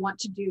history, I want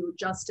to do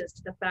justice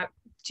to the fact,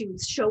 to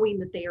showing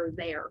that they are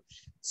there,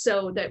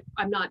 so that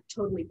I'm not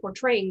totally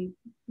portraying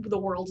the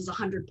world as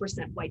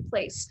 100% white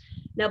place.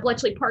 Now,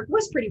 Bletchley Park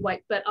was pretty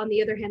white, but on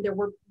the other hand,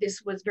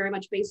 this was very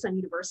much based on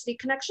university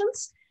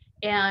connections,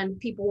 and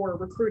people were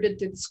recruited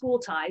through the school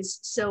ties.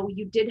 So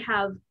you did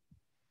have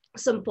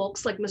some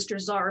folks like Mr.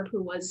 Zarb,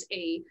 who was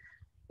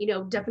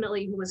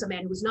definitely who was a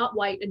man who was not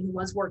white and who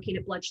was working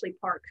at Bletchley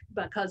Park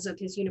because of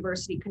his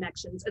university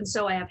connections. And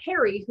so I have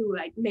Harry, who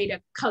I made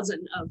a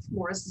cousin of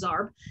Morris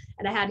Zarb,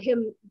 and I had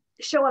him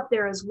show up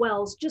there as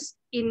well, just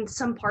in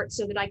some parts,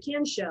 so that I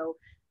can show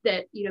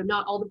that,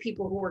 not all the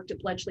people who worked at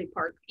Bletchley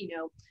Park,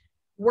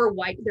 were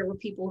white. There were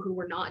people who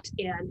were not,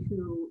 and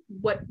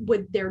what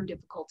would their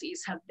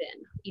difficulties have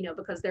been,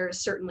 because there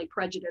is certainly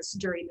prejudice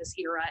during this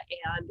era,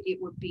 and it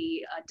would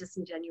be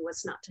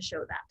disingenuous not to show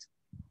that.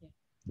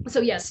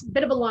 So yes,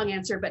 bit of a long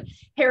answer, but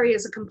Harry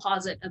is a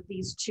composite of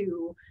these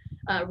two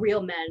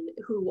real men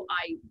who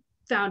I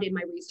found in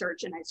my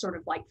research, and I sort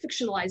of like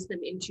fictionalized them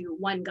into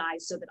one guy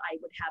so that I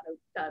would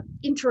have an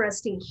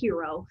interesting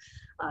hero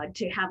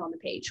to have on the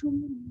page.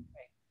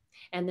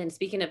 And then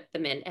speaking of the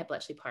men at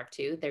Bletchley Park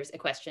too, there's a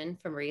question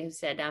from Maria who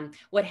said,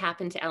 what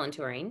happened to Alan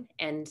Turing?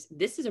 And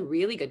this is a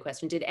really good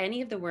question. Did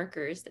any of the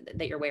workers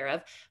that you're aware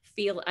of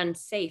feel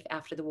unsafe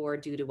after the war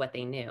due to what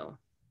they knew?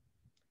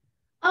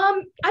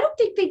 I don't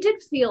think they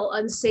did feel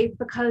unsafe,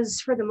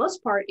 because for the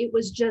most part, it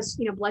was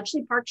just,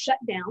 Bletchley Park shut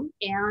down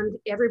and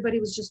everybody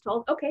was just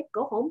told, okay,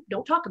 go home,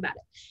 don't talk about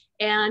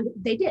it. And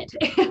they did.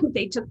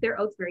 They took their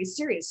oath very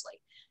seriously.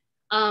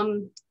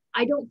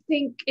 I don't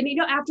think, and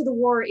after the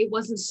war, it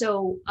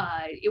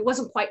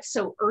wasn't quite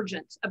so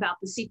urgent about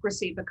the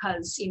secrecy,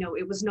 because,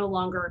 it was no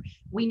longer,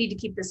 we need to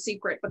keep this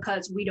secret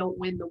because we don't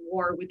win the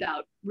war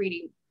without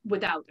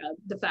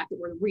the fact that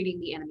we're reading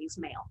the enemy's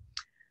mail.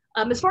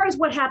 As far as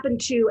what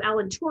happened to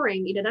Alan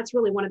Turing, that's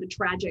really one of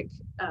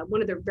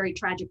the very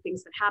tragic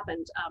things that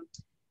happened.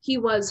 he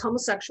was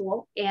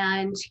homosexual,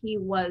 and he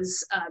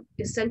was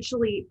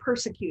essentially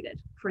persecuted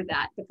for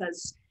that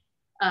because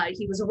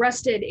he was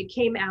arrested. It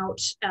came out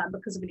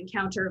because of an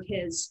encounter of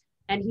his,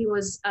 and he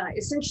was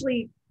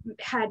essentially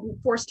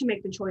forced to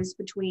make the choice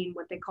between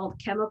what they called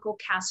chemical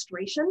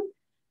castration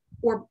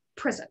or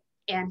prison.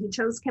 And he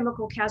chose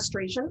chemical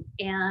castration,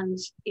 and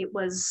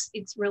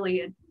it's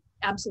really an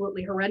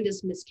absolutely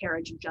horrendous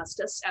miscarriage of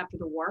justice after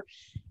the war.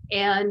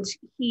 And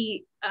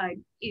he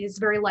is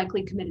very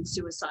likely committed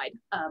suicide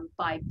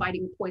by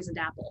biting a poisoned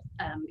apple.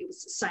 It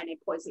was cyanide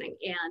poisoning,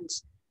 and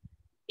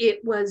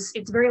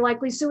it's very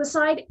likely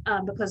suicide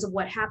because of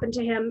what happened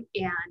to him.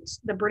 And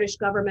the British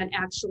government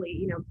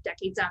actually,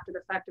 decades after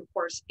the fact, of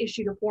course,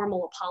 issued a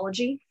formal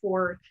apology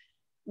for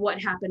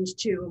what happened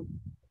to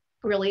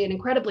really an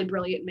incredibly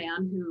brilliant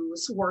man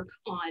whose work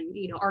on,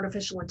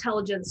 artificial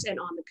intelligence and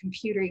on the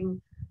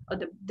computing,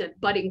 the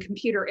budding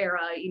computer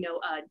era,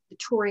 the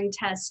Turing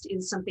test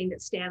is something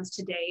that stands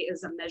today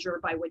as a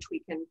measure by which we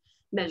can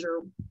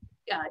measure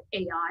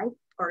AI,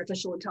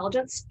 artificial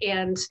intelligence.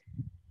 And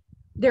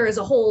there is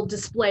a whole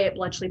display at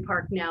Bletchley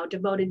Park now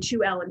devoted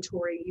to Alan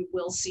Turing.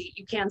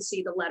 You can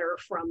see the letter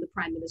from the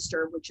Prime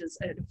Minister, which is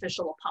an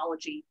official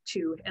apology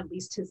to at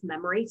least his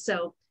memory.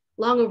 So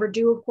long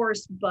overdue, of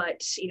course,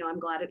 but I'm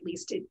glad at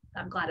least it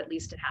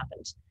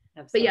happened.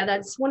 Absolutely. But yeah,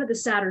 that's one of the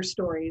sadder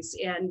stories,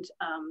 and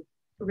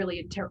really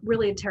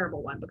a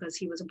terrible one, because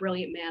he was a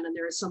brilliant man, and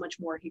there is so much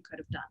more he could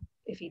have done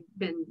if he'd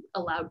been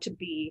allowed to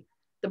be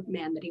the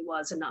man that he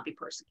was and not be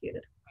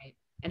persecuted. Right.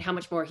 And how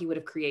much more he would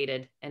have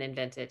created and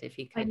invented if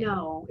he could. I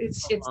know,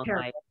 it's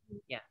terrible.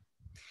 Yeah.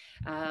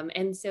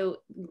 And so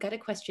we've got a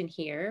question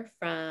here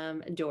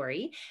from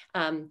Dory.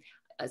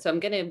 So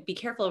I'm going to be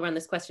careful around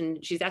this question.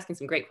 She's asking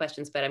some great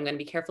questions, but I'm going to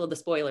be careful of the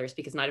spoilers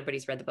because not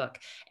everybody's read the book,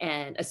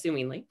 and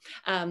assumingly.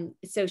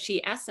 So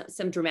she asked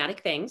some dramatic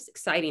things,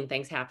 exciting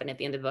things happen at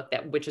the end of the book,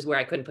 which is where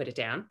I couldn't put it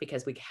down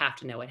because we have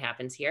to know what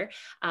happens here.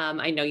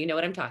 I know you know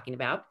what I'm talking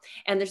about.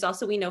 And there's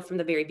also, we know from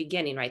the very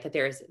beginning, right, that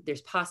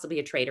there's possibly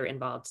a traitor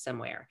involved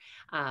somewhere.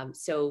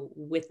 So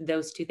with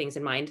those two things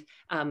in mind,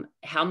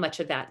 how much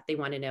of that they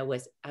want to know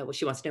was, what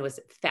she wants to know is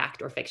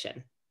fact or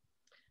fiction?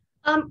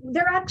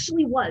 There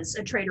actually was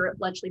a traitor at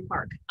Bletchley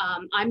Park.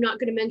 I'm not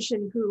going to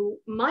mention who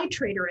my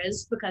traitor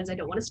is because I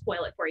don't want to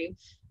spoil it for you.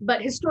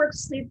 But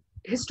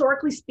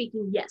historically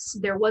speaking, yes,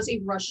 there was a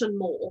Russian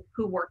mole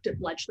who worked at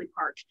Bletchley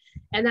Park.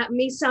 And that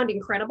may sound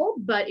incredible,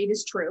 but it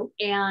is true.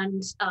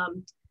 And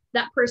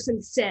that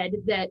person said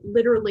that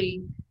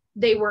literally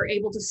they were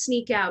able to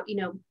sneak out,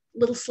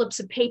 little slips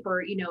of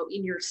paper, in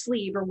your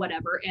sleeve or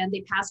whatever, and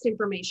they passed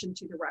information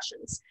to the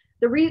Russians.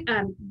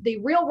 The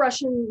real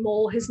Russian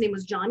mole, his name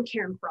was John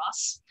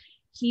Cairncross.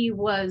 He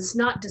was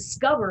not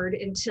discovered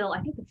until I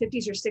think the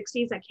 50s or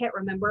 60s, I can't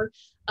remember,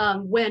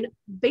 when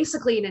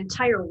basically an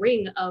entire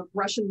ring of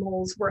Russian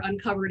moles were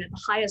uncovered at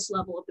the highest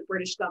level of the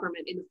British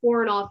government, in the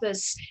Foreign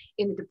Office,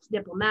 in the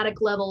diplomatic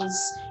levels,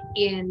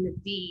 in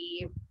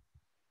the,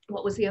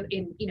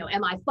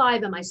 MI5,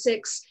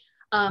 MI6.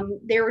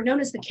 They were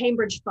known as the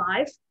Cambridge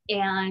Five,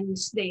 and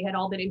they had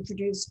all been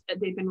introduced,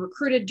 they'd been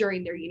recruited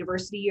during their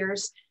university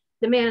years.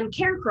 The man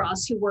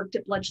Cairncross, who worked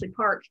at Bletchley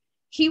Park,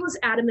 he was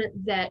adamant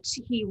that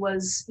he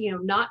was, he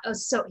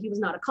was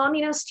not a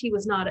communist. He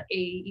was not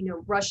a,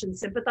 Russian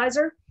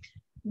sympathizer.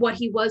 What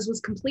he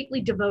was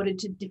completely devoted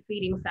to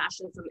defeating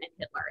fascism and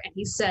Hitler. And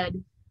he said,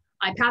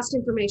 I passed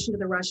information to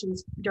the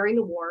Russians during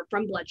the war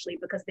from Bletchley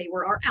because they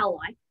were our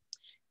ally.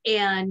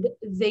 And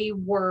we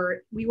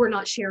were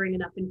not sharing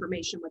enough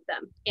information with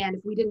them. And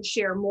if we didn't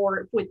share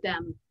more with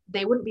them,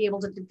 they wouldn't be able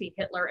to defeat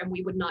Hitler and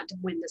we would not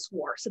win this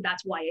war. So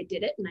that's why I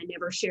did it. And I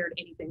never shared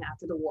anything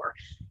after the war.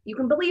 You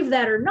can believe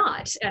that or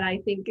not. And I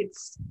think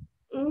it's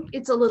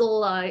a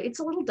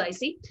little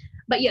dicey,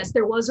 but yes,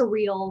 there was a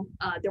real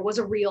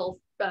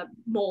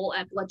mole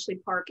at Bletchley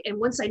Park. And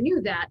once I knew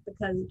that,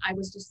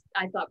 because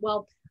I thought,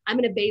 well, I'm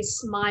going to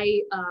base my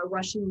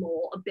Russian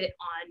mole a bit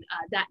on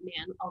that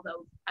man,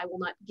 although I will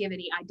not give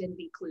any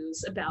identity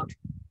clues about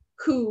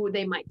who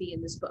they might be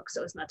in this book,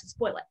 so as not to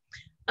spoil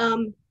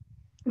it.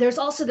 There's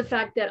also the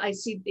fact that I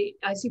see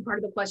part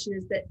of the question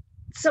is that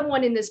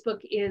someone in this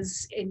book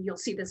is, and you'll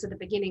see this at the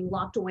beginning,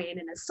 locked away in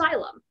an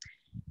asylum.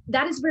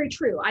 That is very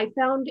true. I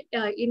found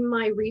in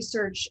my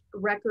research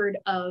record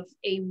of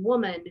a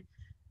woman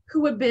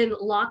who had been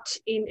locked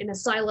in an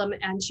asylum,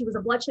 and she was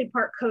a Bletchley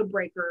Park code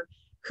breaker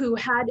who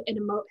had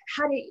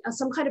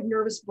some kind of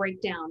nervous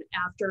breakdown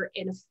after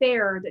an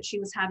affair that she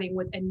was having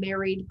with a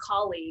married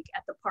colleague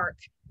at the park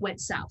went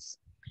south.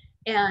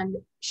 And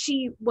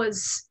she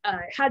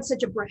had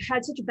such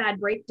a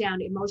bad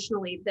breakdown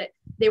emotionally that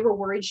they were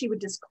worried she would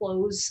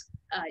disclose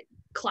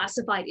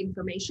classified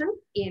information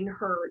in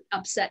her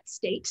upset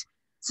state.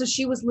 So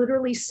she was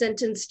literally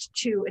sentenced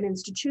to an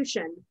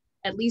institution,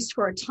 at least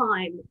for a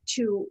time,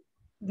 to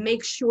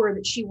make sure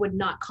that she would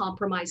not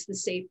compromise the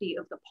safety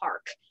of the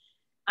park.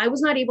 I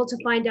was not able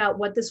to find out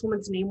what this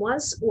woman's name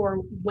was or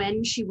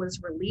when she was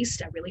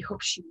released. I really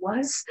hope she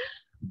was.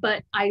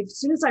 But as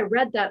soon as I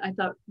read that, I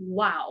thought,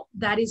 wow,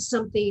 that is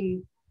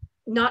something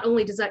not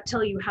only does that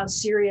tell you how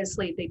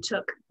seriously they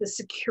took the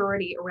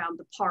security around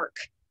the park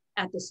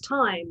at this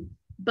time,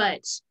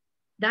 but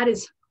that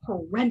is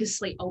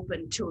horrendously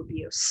open to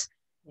abuse.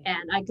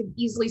 And I could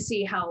easily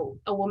see how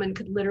a woman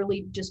could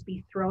literally just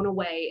be thrown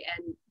away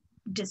and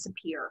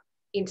disappear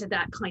into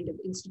that kind of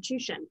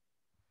institution.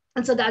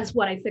 And so that's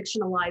what I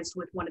fictionalized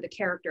with one of the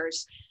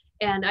characters.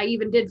 And I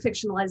even did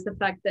fictionalize the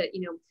fact that,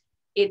 you know,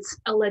 it's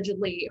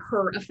allegedly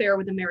her affair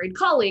with a married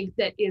colleague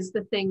that is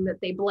the thing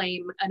that they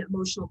blame an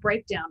emotional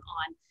breakdown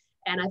on.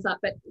 And I thought,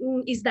 but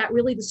is that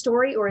really the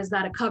story, or is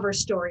that a cover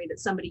story that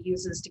somebody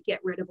uses to get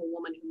rid of a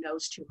woman who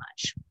knows too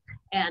much?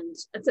 And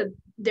so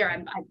there,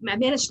 I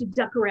managed to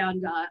duck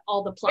around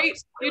all the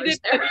plots.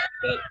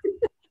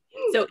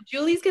 So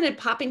Julie's going to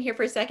pop in here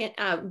for a second,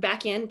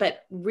 back in,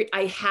 but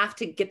I have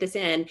to get this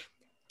in.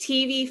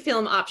 TV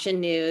film option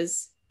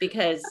news,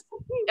 because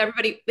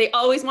everybody, they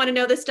always want to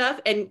know this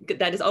stuff. And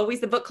that is always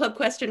the book club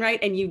question, right?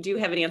 And you do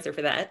have an answer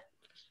for that.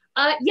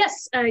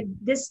 Yes,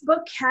 this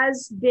book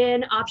has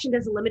been optioned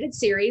as a limited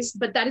series,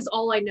 but that is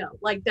all I know.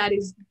 Like, that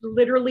is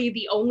literally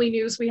the only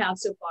news we have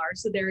so far.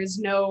 So there is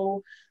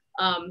no,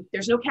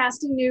 there's no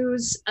casting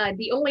news.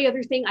 The only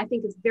other thing I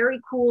think is very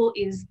cool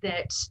is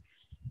that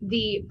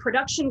the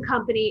production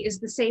company is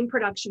the same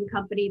production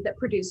company that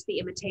produced The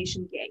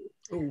Imitation Game.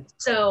 Ooh.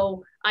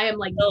 So I am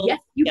like, yes,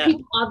 you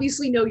people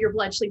obviously know your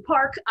Bletchley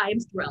Park. I am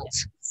thrilled.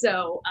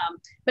 So,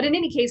 but in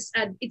any case,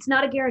 it's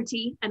not a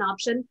guarantee, an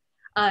option.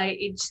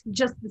 It's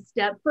just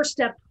the first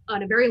step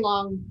on a very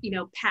long, you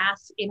know,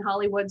 path in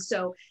Hollywood.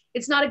 So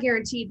it's not a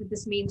guarantee that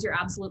this means you're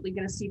absolutely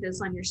going to see this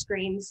on your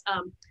screens.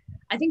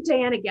 I think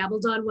Diana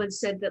Gabaldon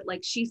once said that,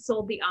 like, she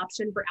sold the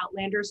option for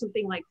Outlander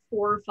something like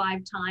 4 or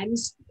 5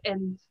 times,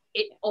 and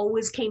it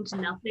always came to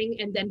nothing.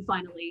 And then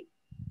finally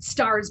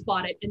Starz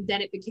bought it, and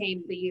then it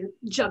became the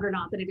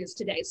juggernaut that it is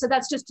today. So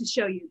that's just to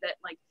show you that,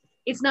 like,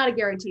 it's not a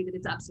guarantee that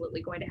it's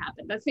absolutely going to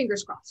happen, but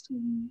fingers crossed.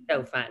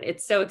 So fun.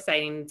 It's so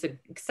exciting. It's an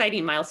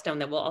exciting milestone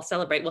that we'll all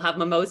celebrate. We'll have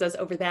mimosas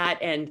over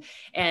that. And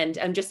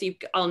just so you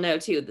all know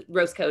too, the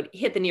Rose Code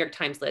hit the New York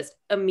Times list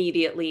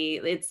immediately.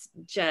 It's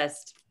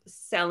just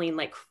selling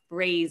like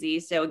crazy.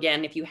 So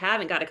again, if you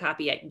haven't got a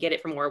copy yet, get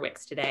it from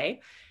Warwick's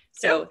today.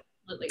 So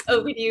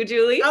over to you,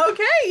 Julie.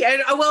 Okay.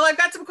 And well, I've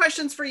got some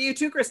questions for you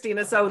too,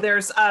 Kristina. So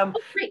there's,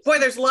 boy,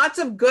 there's lots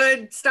of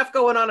good stuff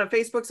going on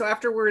Facebook. So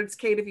afterwards,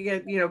 Kate, if you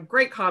get, you know,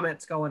 great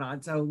comments going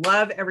on. So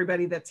love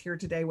everybody that's here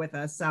today with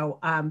us. So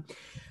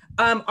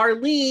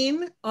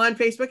Arlene on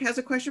Facebook has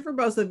a question for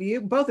both of you.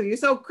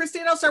 So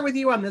Kristina, I'll start with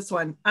you on this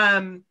one.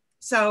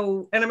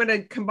 So, and I'm going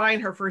to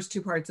combine her first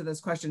 2 parts of this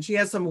question. She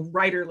has some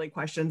writerly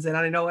questions, and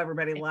I know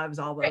everybody loves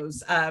all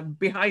those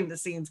behind the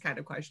scenes kind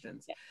of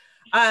questions.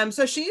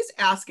 So she's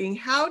asking,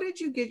 how did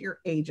you get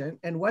your agent,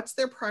 and what's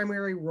their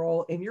primary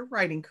role in your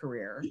writing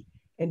career?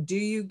 And do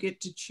you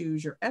get to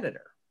choose your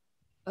editor?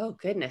 Oh,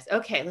 goodness.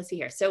 Okay, let's see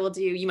here. So we'll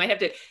do, you might have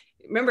to,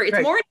 remember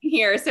it's morning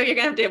here, so you're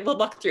going to have to, we'll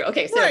walk through.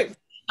 Okay, so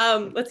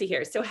let's see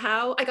here. So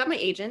how I got my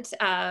agent,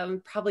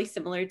 probably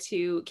similar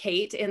to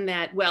Kate in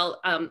that,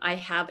 well, I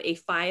have a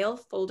file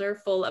folder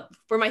full of,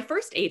 for my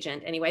first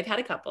agent anyway, I've had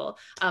a couple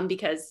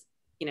because,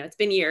 you know, it's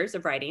been years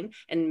of writing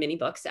and many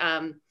books.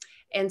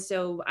 And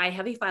so I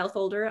have a file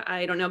folder.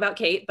 I don't know about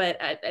Kate, but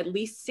at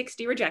least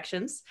 60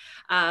 rejections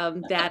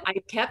that I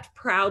kept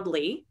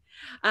proudly.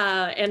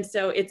 And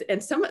so it's,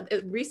 and some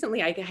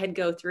recently I had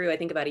go through, I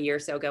think about a year or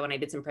so ago, and I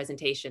did some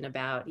presentation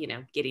about, you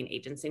know, getting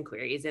agents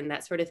inquiries and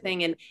that sort of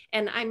thing.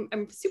 And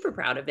I'm super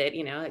proud of it.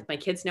 You know, like my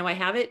kids know I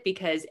have it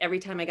because every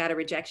time I got a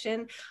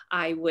rejection,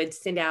 I would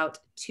send out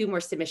 2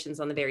 more submissions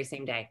on the very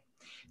same day.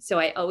 So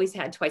I always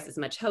had twice as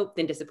much hope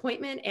than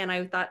disappointment. And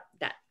I thought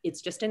that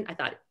it's just I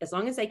thought as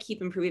long as I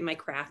keep improving my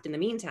craft in the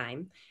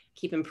meantime,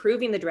 keep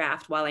improving the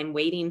draft while I'm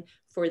waiting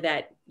for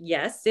that,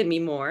 yes, send me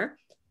more.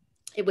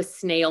 It was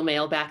snail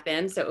mail back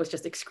then. So it was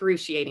just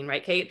excruciating,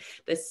 right, Kate?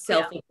 The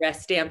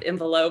self-addressed stamped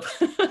envelope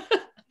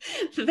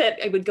that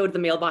I would go to the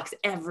mailbox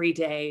every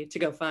day to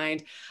go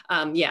find.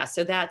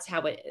 So that's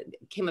how it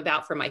came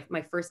about for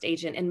my first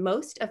agent. And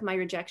most of my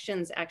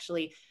rejections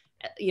actually,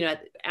 you know,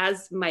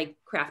 as my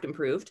craft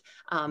improved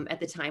at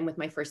the time with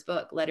my first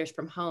book, Letters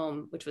from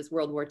Home, which was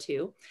World War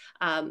II,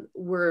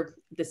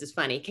 this is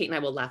funny, Kate and I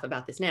will laugh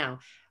about this now,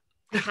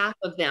 half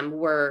of them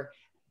were,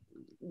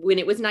 when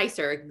it was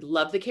nicer,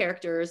 love the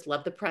characters,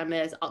 love the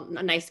premise,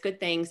 nice, good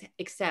things,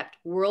 except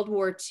World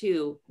War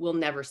II will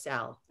never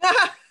sell.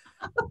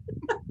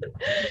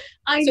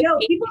 I know,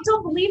 people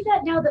don't believe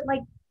that now, that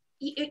like,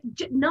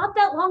 not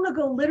that long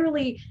ago,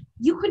 literally,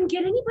 you couldn't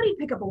get anybody to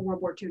pick up a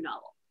World War II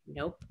novel.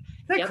 Nope.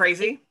 Isn't that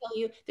crazy?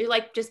 They're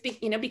like, just be,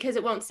 you know, because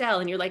it won't sell.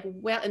 And you're like,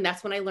 well, and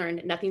that's when I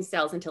learned nothing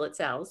sells until it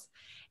sells.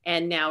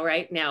 And now,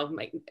 right now,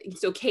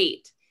 so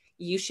Kate,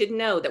 you should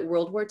know that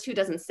World War II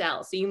doesn't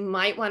sell. So you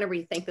might want to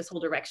rethink this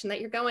whole direction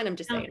that you're going. I'm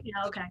just saying.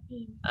 Yeah,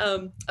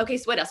 okay. Okay,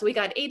 so what else? So we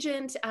got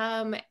agent,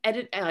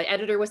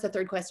 editor was the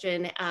third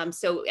question.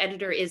 So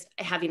editor is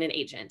having an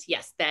agent,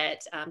 yes,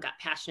 that got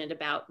passionate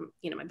about,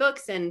 you know, my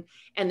books and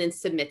then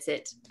submits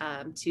it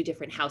to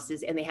different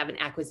houses, and they have an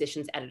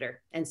acquisitions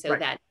editor. And so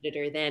that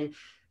editor then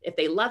if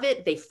they love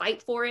it, they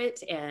fight for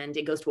it, and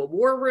it goes to a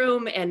war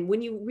room. And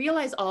when you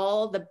realize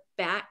all the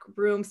back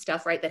room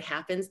stuff, right, that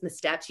happens in the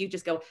steps, you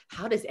just go,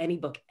 how does any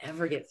book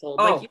ever get sold?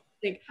 Oh. Like, you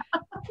think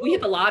we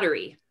hit the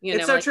lottery, you know?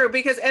 It's so like, true,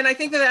 because, and I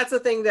think that that's the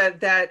thing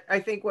that I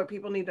think what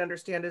people need to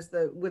understand is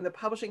when the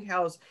publishing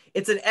house,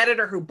 it's an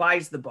editor who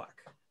buys the book.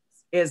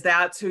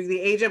 That's who the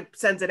agent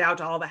sends it out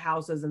to all the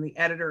houses, and the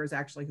editor is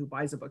actually who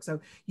buys the book. So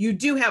you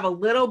do have a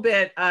little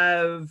bit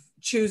of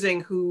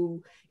choosing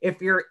who,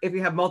 if you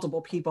have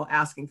multiple people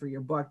asking for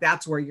your book,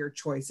 that's where your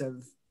choice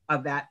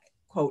of that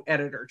quote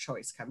editor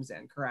choice comes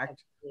in,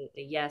 correct?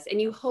 Absolutely, yes.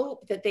 And you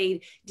hope that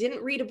they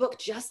didn't read a book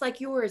just like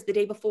yours the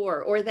day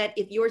before, or that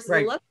if yours is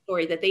a love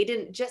story, that they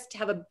didn't just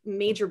have a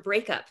major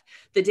breakup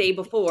the day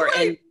before.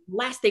 And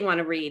last they want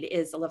to read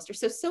is a love story.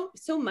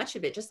 So much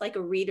of it, just like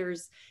a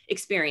reader's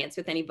experience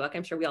with any book,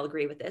 I'm sure we all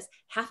agree with this,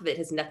 half of it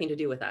has nothing to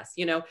do with us.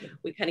 You know,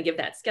 we kind of give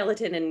that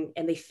skeleton,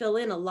 and they fill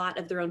in a lot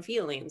of their own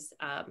feelings,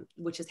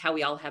 which is how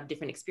we all have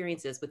different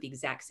experiences with the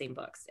exact same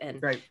books,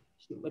 and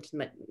which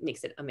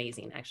makes it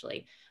amazing,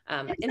 actually.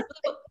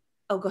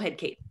 Oh, go ahead,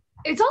 Kate.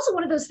 It's also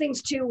one of those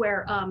things too,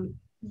 where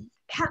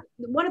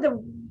one of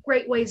the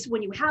great ways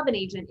when you have an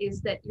agent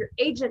is that your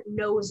agent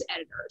knows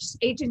editors.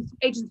 Agents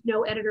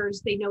know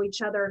editors. They know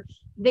each other.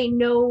 They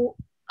know,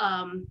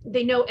 and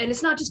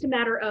it's not just a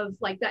matter of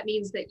like, that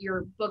means that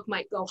your book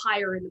might go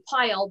higher in the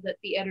pile that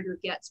the editor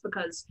gets,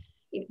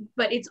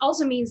 but it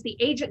also means the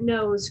agent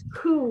knows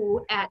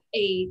who at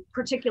a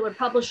particular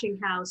publishing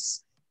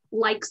house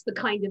likes the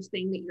kind of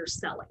thing that you're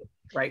selling.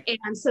 Right.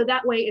 And so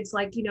that way it's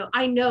like,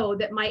 I know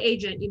that my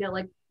agent,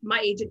 like my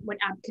agent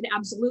can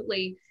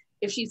absolutely,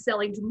 if she's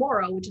selling to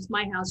Morrow, which is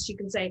my house, she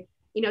can say,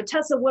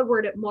 Tessa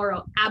Woodward at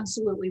Morrow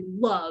absolutely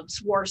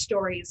loves war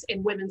stories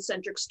and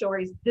women-centric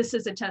stories. This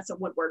is a Tessa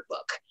Woodward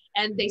book.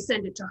 And they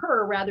send it to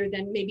her rather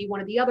than maybe one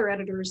of the other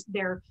editors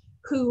there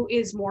who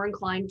is more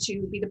inclined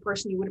to be the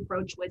person you would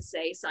approach with,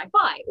 say,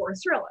 sci-fi or a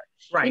thriller.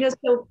 Right.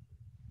 So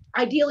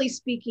ideally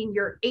speaking,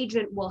 your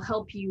agent will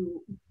help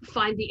you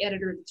find the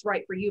editor that's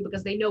right for you,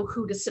 because they know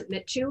who to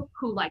submit to,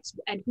 who likes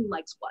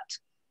what.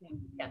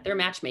 Yeah, they're a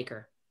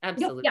matchmaker.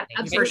 Absolutely. Yeah,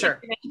 absolutely. For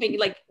sure.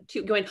 Like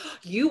going,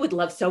 you would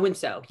love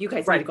so-and-so. You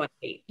guys need to go on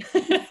a date.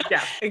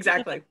 Yeah,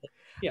 exactly.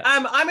 Yeah.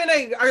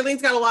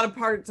 Arlene's got a lot of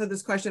parts of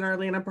this question,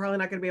 Arlene. I'm probably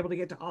not going to be able to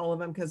get to all of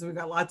them because we've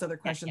got lots of other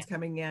questions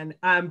coming in.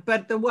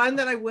 But the one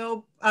that I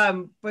will,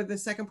 but the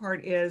second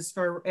part is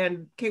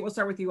and Kate, we'll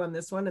start with you on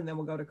this one, and then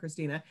we'll go to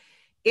Kristina.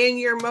 In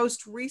your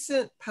most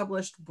recent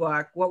published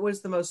book, what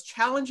was the most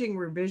challenging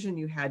revision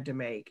you had to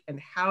make, and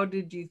how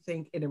did you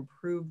think it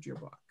improved your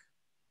book?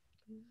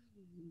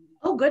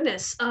 Oh,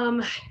 goodness.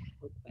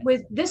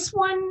 With this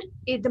one,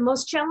 the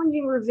most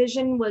challenging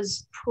revision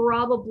was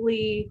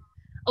probably,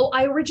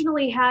 I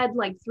originally had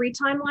like 3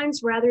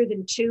 timelines rather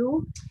than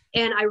 2.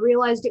 And I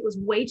realized it was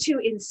way too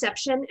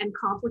Inception and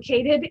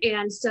complicated.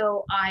 And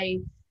so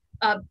I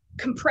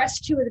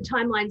compressed 2 of the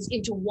timelines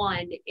into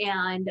 1,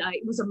 and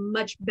it was a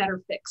much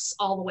better fix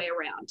all the way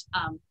around.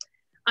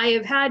 I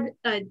have had,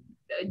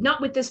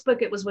 not with this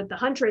book, it was with The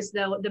Huntress,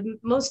 though, the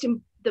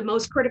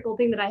most critical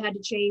thing that I had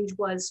to change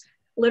was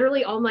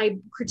literally all my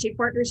critique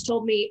partners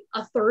told me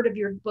a third of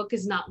your book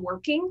is not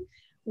working.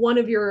 One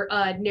of your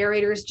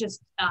narrators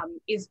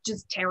is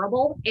just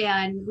terrible,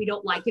 and we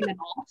don't like him at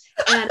all.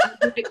 And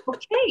I'm like,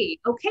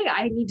 okay,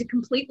 I need to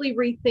completely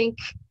rethink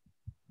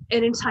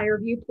an entire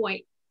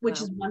viewpoint,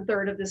 which is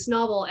 1/3 of this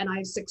novel, and I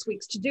have 6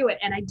 weeks to do it,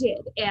 and I did.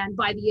 And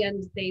by the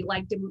end, they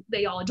liked him,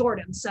 they all adored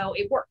him, so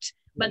it worked.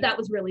 But that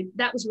was really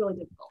difficult.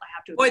 I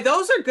have to admit. Boy,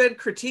 those are good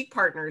critique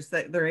partners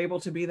that they're able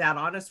to be that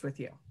honest with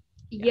you.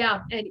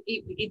 Yeah, and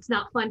it's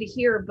not fun to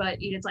hear, but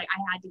it's like I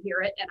had to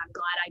hear it, and I'm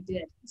glad I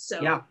did.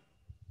 So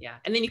yeah,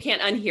 and then you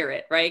can't unhear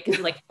it, right? Because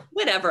you're like,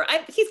 whatever,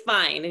 he's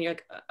fine, and you're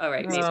like, all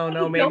right.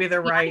 No, maybe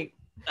they're right.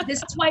 This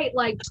is why,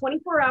 like,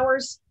 24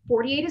 hours,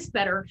 48 is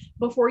better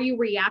before you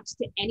react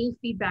to any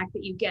feedback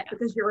that you get,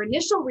 because your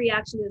initial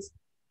reaction is,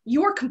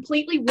 you're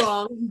completely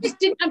wrong. You just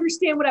didn't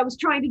understand what I was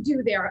trying to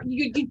do there.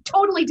 You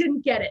totally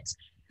didn't get it.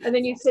 And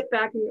then you sit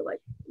back and you're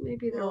like,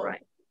 maybe they're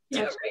right.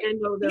 Yeah,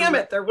 damn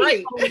it, they're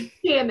right. Oh,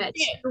 damn it,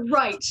 you're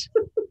right.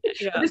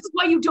 Yeah. This is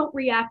why you don't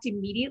react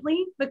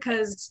immediately,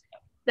 because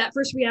that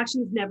first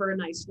reaction is never a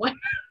nice one.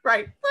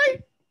 Right.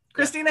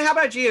 Kristina, how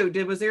about you?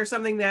 Was there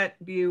something that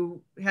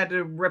you had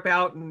to rip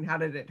out, and how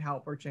did it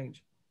help or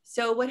change?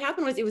 So what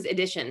happened was it was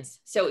additions.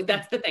 So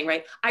that's the thing,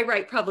 right? I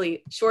write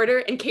probably shorter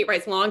and Kate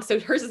writes long. So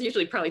hers is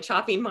usually probably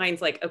choppy. Mine's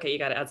like, okay, you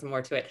got to add some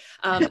more to it.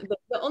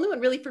 The only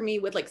one really for me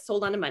with like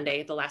Sold on a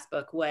Monday, the last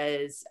book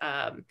was...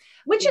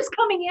 which is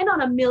coming in on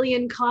 1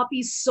 million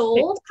copies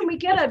sold. Can we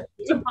get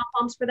some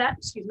pom-poms for that?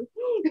 Excuse me.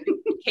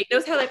 Kate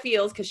knows how that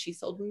feels because she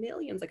sold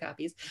millions of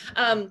copies.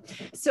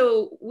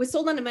 So with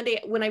Sold on a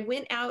Monday, when I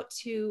went out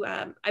to,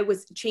 I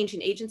was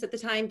changing agents at the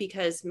time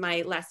because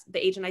the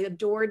agent I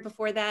adored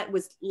before that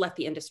left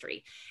the industry.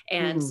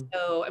 And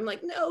so I'm like,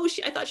 no,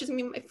 I thought she was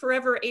gonna be my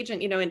forever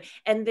agent,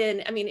 and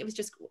then, I mean, it was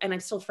just, and I'm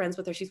still friends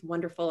with her. She's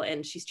wonderful.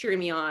 And she's cheering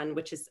me on,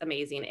 which is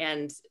amazing.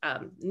 And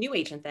new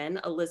agent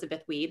then,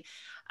 Elizabeth Weed,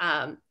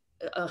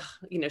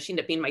 you know, she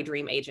ended up being my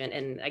dream agent,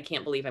 and I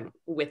can't believe I'm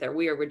with her.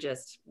 We're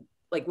just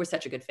like, we're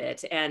such a good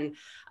fit. And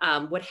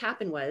what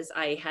happened was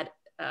I had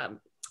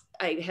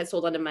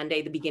sold on a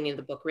Monday, the beginning of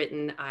the book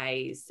written.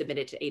 I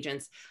submitted to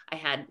agents.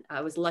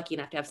 I was lucky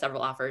enough to have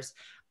several offers.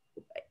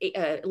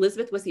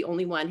 Elizabeth was the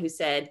only one who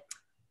said,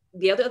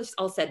 the others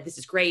all said, this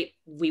is great.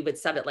 We would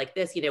sub it like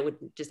this, you know, would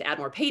just add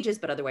more pages,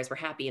 but otherwise we're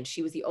happy. And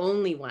she was the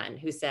only one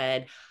who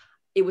said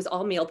it was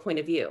all male point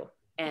of view.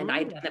 And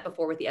I'd done that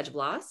before with The Edge of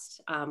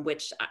Lost,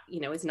 which, you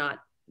know, is not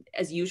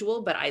as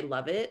usual, but I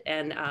love it.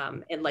 And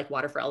like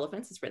Water for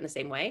Elephants, it's written the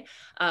same way.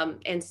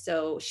 And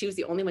so she was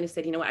the only one who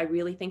said, you know what, I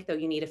really think though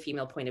you need a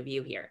female point of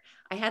view here.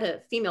 I had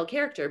a female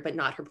character, but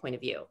not her point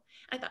of view.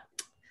 I thought,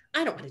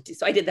 I don't want to do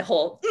so. I did the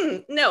whole,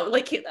 no,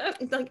 like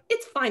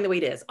it's fine the way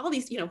it is. All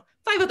these, you know,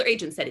 5 other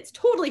agents said it's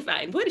totally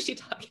fine. What is she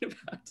talking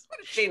about? What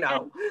does she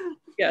know?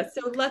 Yeah.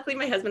 So luckily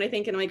my husband, I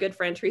think, and my good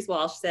friend Therese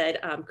Walsh said,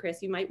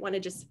 Chris, you might want to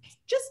just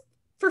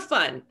for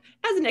fun,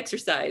 as an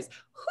exercise,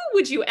 who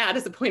would you add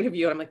as a point of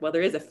view? And I'm like, well,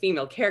 there is a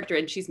female character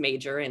and she's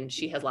major and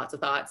she has lots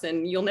of thoughts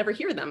and you'll never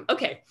hear them.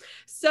 Okay.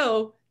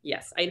 So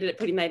yes, I ended up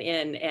putting that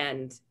in,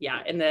 and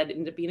yeah, and that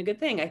ended up being a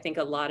good thing. I think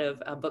a lot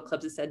of book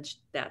clubs have said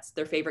that's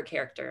their favorite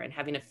character, and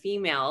having a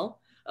female,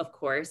 of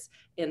course,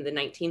 in the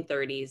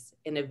 1930s,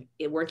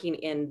 working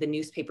in the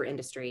newspaper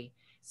industry.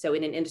 So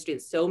in an industry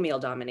that's so male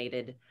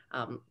dominated,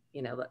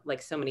 you know,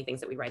 like so many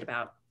things that we write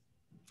about,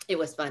 it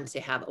was fun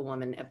to have a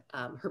woman,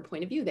 her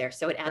point of view there.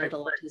 So it added a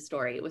lot to the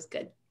story. It was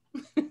good.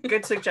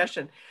 Good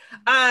suggestion.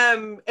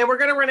 And we're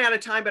going to run out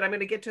of time, but I'm going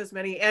to get to as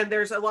many. And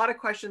there's a lot of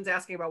questions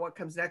asking about what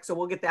comes next. So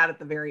we'll get that at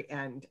the very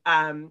end.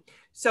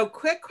 So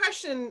quick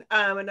question,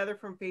 another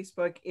from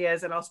Facebook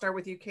is, and I'll start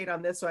with you, Kate,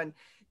 on this one.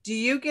 Do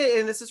you get,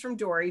 and this is from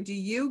Dory, do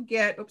you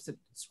get, oops, it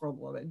scrolled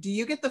a little bit. Do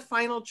you get the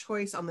final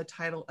choice on the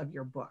title of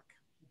your book?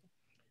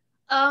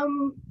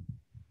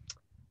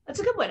 That's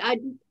a good one.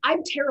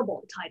 I'm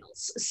terrible at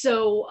titles.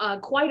 So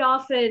quite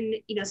often,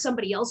 you know,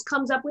 somebody else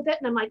comes up with it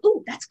and I'm like,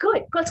 oh, that's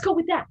good. Let's go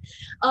with that.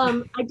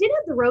 I did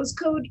have the Rose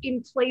Code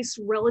in place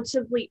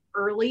relatively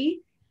early.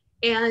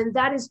 And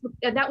that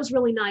was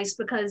really nice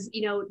because,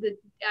 you know,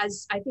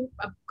 as I think,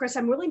 Chris,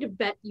 I'm willing to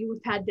bet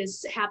you've had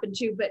this happen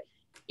too, but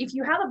if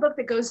you have a book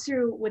that goes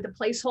through with a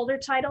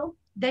placeholder title,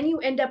 then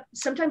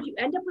sometimes you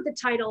end up with a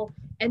title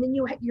and then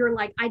you're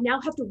like, I now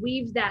have to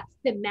weave that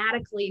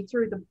thematically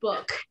through the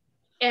book.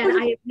 And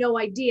I have no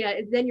idea.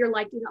 And then you're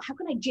like, you know, how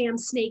can I jam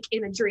snake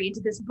imagery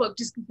into this book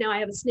just because now I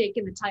have a snake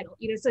in the title?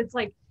 You know, so it's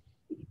like,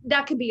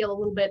 that can be a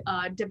little bit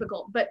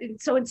difficult. But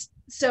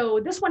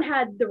so this one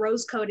had the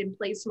Rose Code in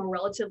place from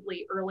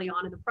relatively early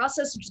on in the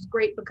process, which is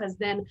great because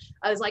then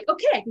I was like,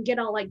 okay, I can get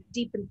all like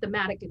deep and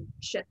thematic and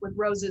shit with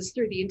roses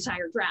through the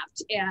entire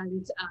draft.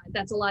 And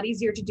that's a lot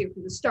easier to do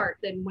from the start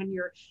than when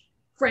you're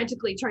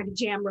frantically trying to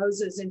jam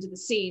roses into the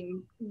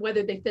scene,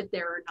 whether they fit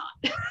there or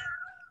not.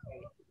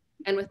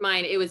 And with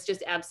mine, it was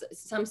just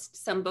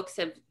some books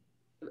have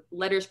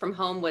Letters from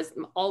Home was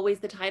always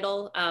the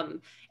title,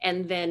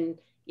 and then,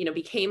 you know,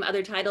 became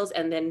other titles.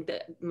 And then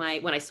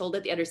when I sold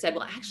it, the editor said,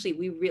 well, actually,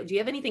 do you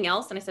have anything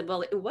else? And I said,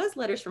 well, it was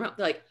Letters from Home.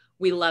 They're like,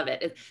 we love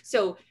it.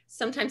 So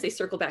sometimes they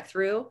circle back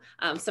through.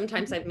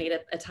 Sometimes I've made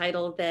a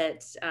title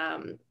that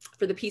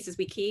for The Pieces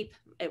We Keep,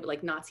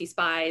 like Nazi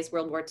spies,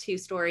 World War II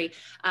story.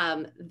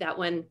 That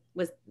one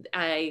was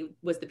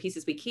The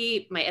Pieces We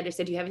Keep. My editor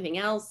said, do you have anything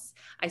else?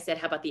 I said,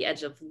 how about The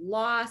Edge of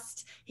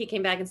Lost? He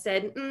came back and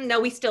said, no,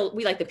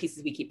 we like The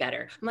Pieces We Keep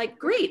better. I'm like,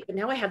 great, but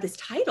now I have this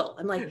title.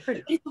 I'm like,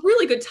 it's a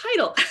really good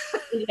title.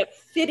 Ended up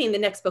fitting the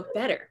next book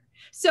better.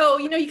 So,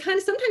 you know,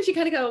 sometimes you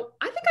kind of go,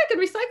 I think I could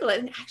recycle it.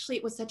 And actually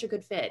it was such a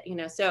good fit, you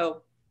know?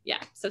 So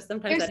yeah, so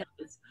sometimes that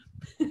happens.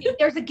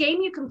 There's a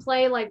game you can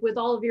play like with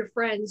all of your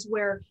friends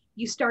where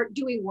you start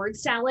doing word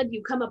salad.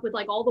 You come up with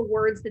like all the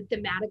words that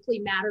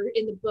thematically matter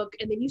in the book,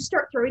 and then you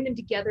start throwing them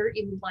together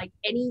in like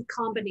any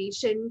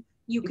combination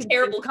you can.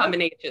 Terrible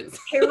combinations.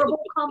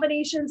 Terrible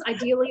combinations.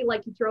 Ideally,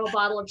 like you throw a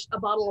bottle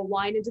of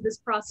wine into this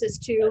process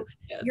too.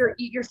 Yes.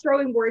 You're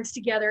throwing words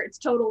together. It's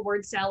total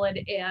word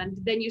salad, and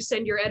then you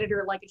send your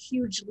editor like a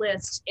huge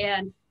list,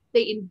 and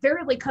they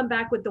invariably come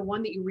back with the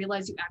one that you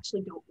realize you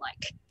actually don't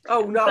like.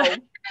 Oh no.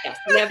 Yes,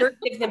 never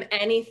give them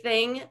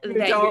anything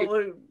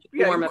that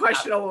you're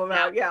questionable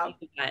about. Yeah.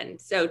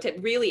 So to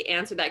really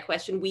answer that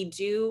question, we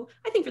do,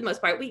 I think for the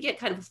most part, we get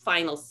kind of a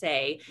final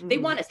say. Mm-hmm. They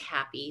want us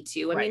happy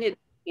too. I mean,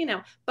 you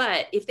know,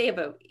 but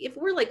if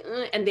we're like,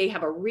 and they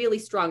have a really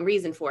strong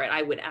reason for it,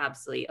 I would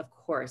absolutely, of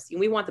course,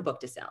 we want the book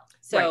to sell.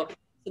 So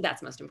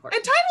that's most important.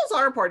 And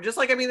titles are important. Just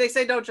like, I mean, they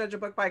say don't judge a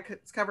book by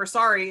its cover.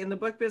 Sorry, in the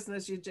book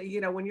business,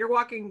 you know, when you're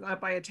walking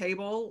by a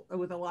table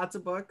with lots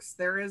of books,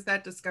 there is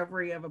that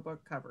discovery of a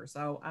book cover.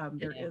 So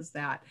there is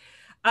that.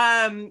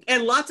 And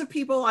lots of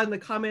people on the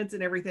comments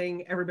and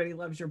everything, everybody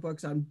loves your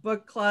books on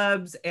book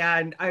clubs.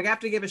 And I have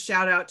to give a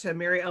shout out to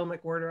Mary Ellen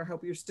McWhorter. I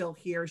hope you're still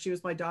here. She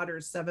was my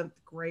daughter's 7th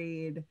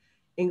grade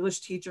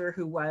English teacher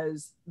who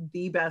was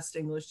the best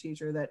English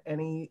teacher that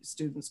any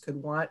students could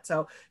want.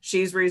 So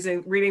she's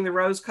reading the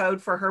Rose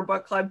Code for her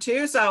book club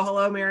too. So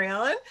hello, Mary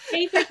Ellen.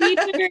 Yay for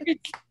teachers.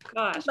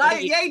 Gosh.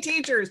 Yay,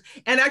 teachers.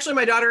 And actually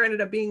my daughter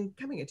ended up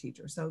becoming a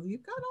teacher. So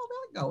you've got all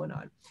that going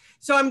on.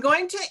 So I'm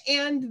going to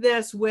end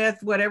this with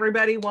what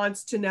everybody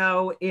wants to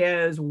know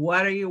is,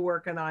 what are you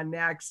working on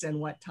next and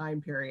what time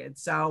period?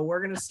 So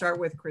we're going to start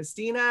with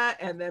Kristina,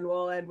 and then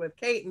we'll end with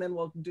Kate, and then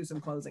we'll do some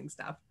closing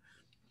stuff.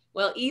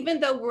 Well, even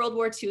though World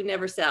War II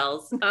never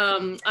sells,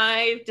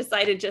 I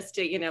decided just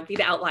to, be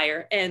the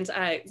outlier. And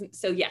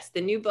so yes,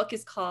 the new book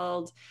is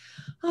called,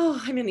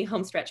 I'm in the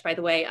home stretch, by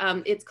the way.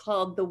 It's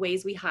called The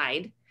Ways We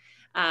Hide.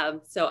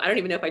 So I don't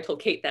even know if I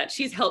told Kate that.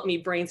 She's helped me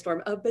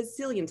brainstorm a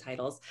bazillion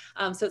titles.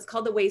 So it's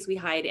called The Ways We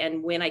Hide.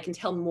 And when I can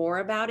tell more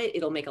about it,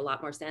 it'll make a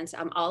lot more sense.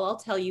 All I'll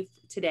tell you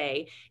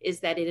today is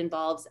that it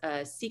involves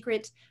a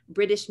secret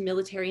British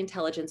military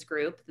intelligence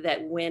group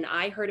that when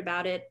I heard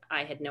about it,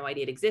 I had no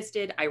idea it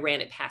existed. I ran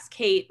it past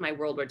Kate, my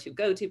World War II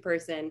go-to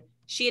person.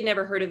 She had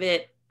never heard of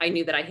it. I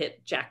knew that I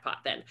hit jackpot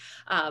then.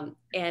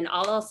 And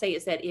all I'll say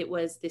is that it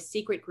was this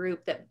secret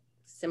group that,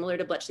 similar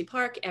to Bletchley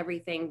Park,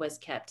 everything was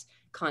kept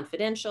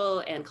confidential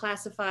and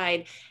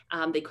classified.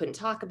 They couldn't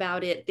talk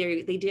about it.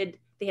 They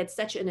had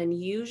such an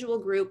unusual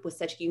group with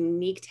such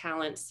unique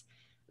talents,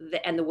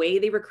 and the way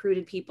they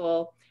recruited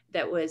people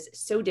that was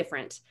so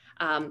different,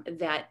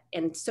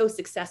 and so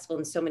successful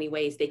in so many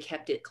ways. They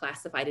kept it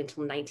classified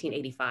until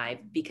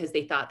 1985 because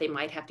they thought they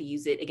might have to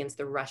use it against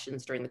the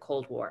Russians during the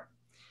Cold War.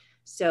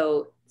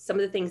 So some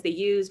of the things they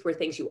used were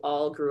things you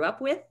all grew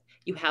up with.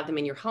 You have them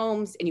in your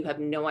homes and you have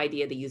no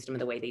idea they used them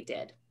the way they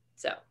did.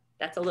 So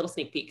that's a little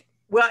sneak peek.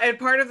 Well, and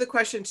part of the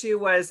question too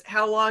was,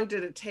 how long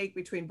did it take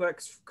between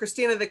books?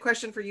 Kristina, the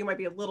question for you might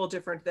be a little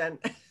different than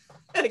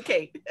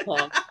Kate.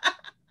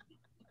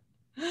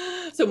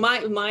 So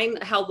mine,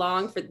 how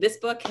long for this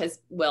book has,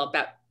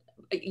 about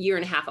a year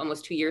and a half,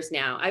 almost 2 years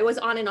now. I was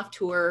on and off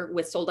tour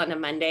with Sold on a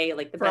Monday,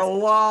 like for a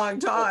long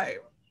time.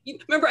 You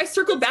remember I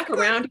circled back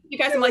around. You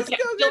guys, I'm like, yeah,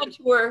 still on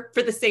tour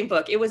for the same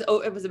book. It was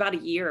about a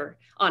year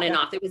on and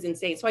off. It was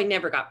insane. So I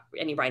never got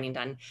any writing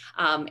done.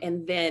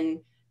 And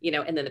then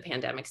the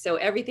pandemic. So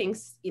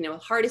everything's,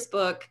 hardest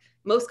book,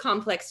 most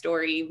complex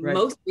story,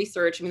 most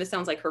research. I mean, this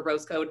sounds like her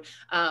Rose Code.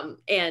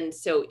 And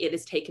so it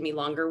has taken me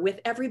longer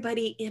with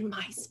everybody in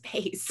my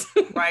space.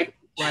 Right.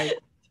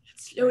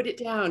 Slowed it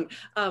down.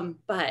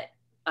 But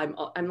I'm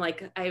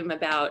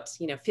about,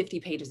 50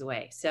 pages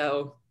away.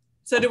 So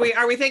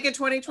are we thinking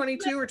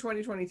 2022 or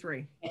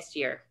 2023? Next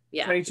year.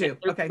 Yeah. 22.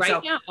 Okay.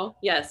 Right now.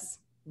 Yes.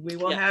 We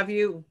will have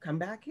you come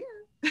back here.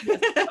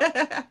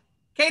 Yes.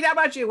 Kate, how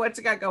about you? What's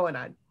it got going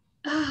on?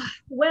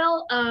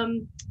 Well,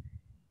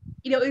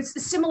 it's a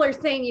similar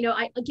thing.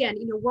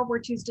 World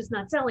War II is just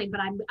not selling, but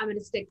I'm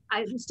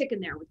sticking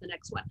there with the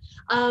next one.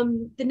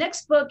 The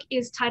next book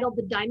is titled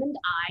The Diamond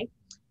Eye,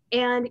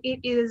 and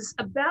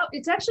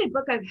it's actually a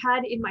book I've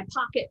had in my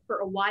pocket for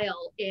a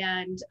while,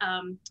 and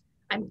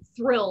I'm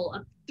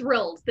thrilled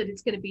that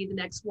it's going to be the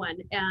next one.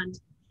 And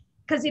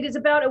because it is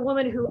about a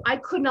woman who I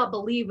could not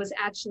believe was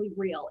actually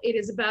real. It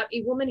is about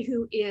a woman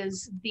who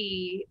is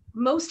the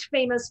most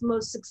famous,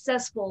 most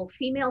successful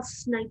female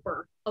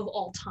sniper of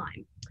all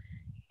time.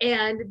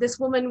 And this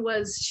woman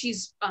she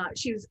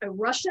was a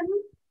Russian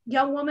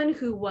young woman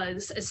who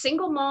was a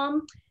single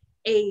mom,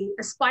 a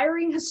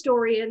aspiring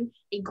historian,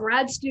 a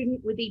grad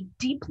student with a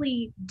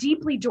deeply,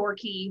 deeply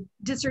dorky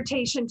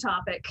dissertation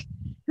topic,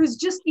 who's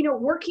just,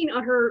 working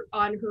on her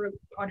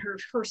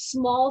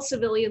small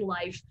civilian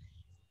life.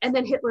 And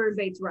then Hitler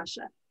invades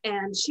Russia.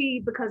 And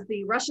because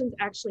the Russians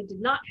actually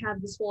did not have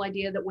this whole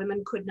idea that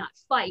women could not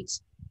fight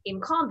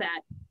in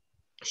combat,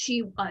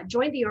 she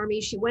joined the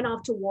army. She went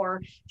off to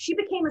war. She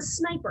became a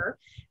sniper.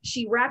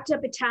 She racked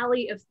up a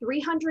tally of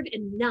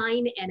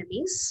 309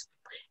 enemies.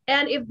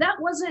 And if that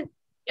wasn't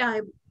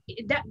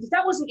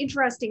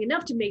interesting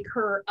enough to make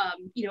her,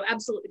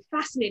 absolutely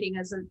fascinating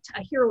as a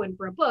heroine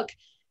for a book,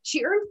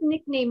 she earned the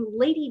nickname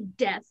Lady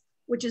Death,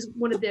 which is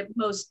one of the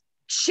most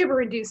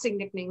shiver-inducing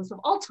nicknames of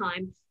all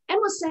time, and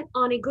was sent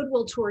on a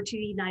goodwill tour to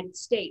the United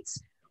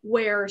States,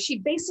 where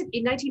in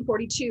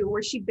 1942,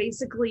 where she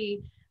basically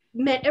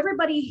met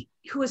everybody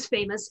who was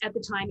famous at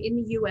the time in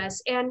the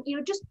US, and,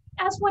 just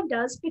as one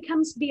does,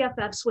 becomes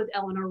BFFs with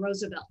Eleanor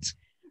Roosevelt.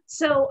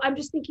 So I'm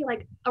just thinking,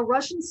 like, a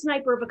Russian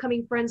sniper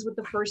becoming friends with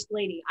the First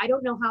Lady. I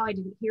don't know how I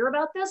didn't hear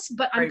about this,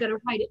 but I'm going to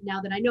write it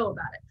now that I know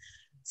about it.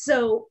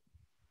 So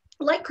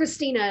like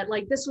Kristina,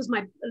 this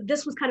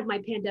was kind of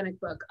my pandemic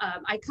book.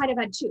 I kind of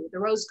had two. The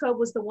Rose Code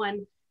was the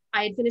one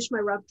I had finished my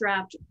rough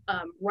draft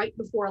right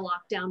before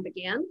lockdown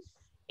began.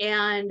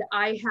 And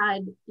I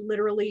had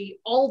literally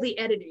all the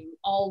editing,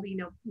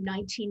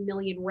 19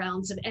 million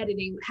rounds of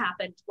editing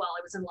happened while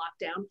I was in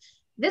lockdown.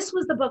 This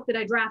was the book that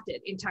I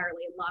drafted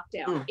entirely in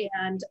lockdown.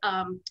 And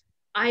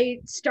I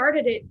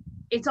started it.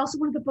 It's also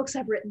one of the books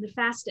I've written the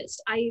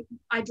fastest. I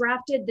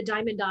drafted The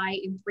Diamond Eye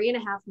in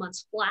 3.5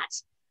 months flat.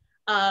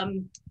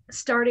 And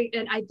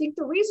I think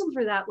the reason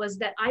for that was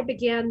that I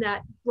began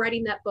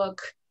writing that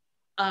book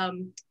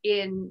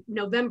in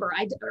November.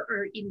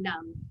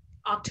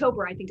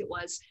 October, I think it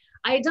was.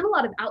 I had done a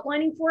lot of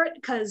outlining for it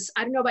because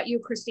I don't know about you,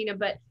 Kristina,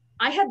 but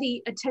I had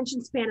the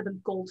attention span of a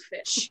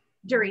goldfish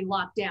during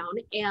lockdown,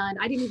 and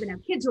I didn't even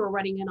have kids who were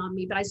running in on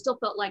me, but I still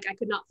felt like I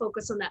could not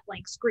focus on that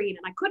blank screen,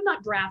 and I could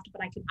not draft,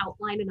 but I could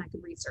outline and I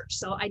could research.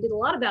 So I did a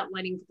lot of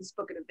outlining for this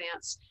book in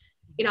advance.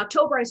 In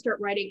October, I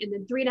start writing, and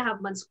then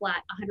 3.5 months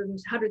flat,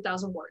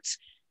 100,000 words.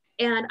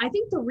 And I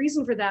think the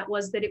reason for that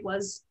was that it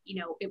was,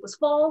 it was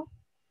fall.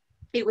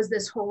 It was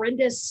this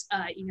horrendous,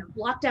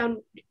 lockdown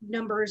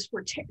numbers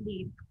were,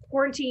 the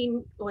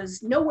quarantine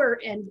was nowhere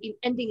and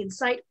ending in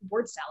sight.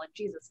 Word salad,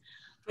 Jesus.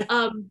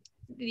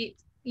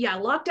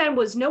 Lockdown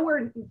was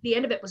nowhere, the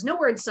end of it was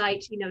nowhere in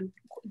sight.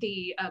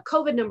 The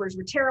COVID numbers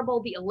were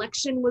terrible. The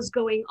election was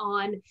going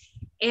on.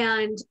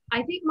 And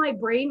I think my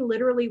brain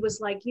literally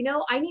was like,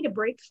 I need a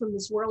break from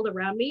this world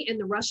around me. And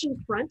the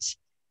Russian front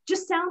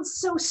just sounds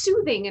so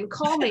soothing and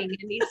calming.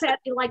 And he said,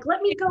 like,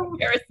 let me go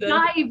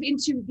dive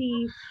into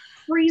the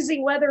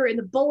freezing weather and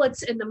the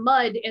bullets and the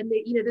mud and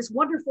the, this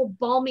wonderful,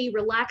 balmy,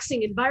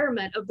 relaxing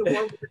environment of the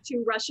World War II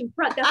Russian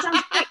front. That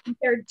sounds great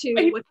compared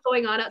to what's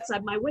going on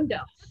outside my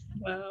window.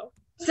 Wow.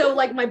 So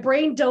like my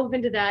brain dove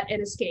into that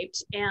and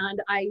escaped,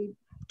 and I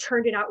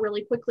turned it out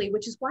really quickly,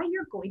 which is why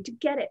you're going to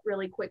get it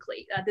really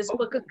quickly. This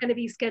book is going to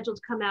be scheduled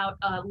to come out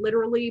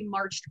literally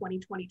March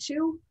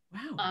 2022.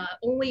 Wow.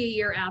 Only a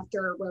year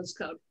after Rose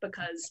Code,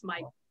 because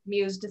my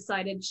muse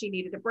decided she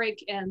needed a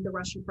break and the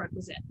Russian front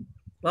was it.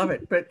 Love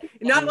it, but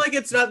not like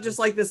it's not just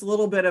like this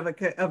little bit of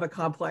a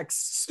complex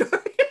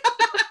story.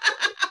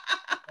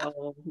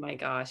 Oh my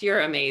gosh, you're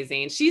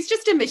amazing. She's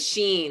just a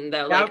machine,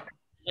 though. Yep.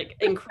 Like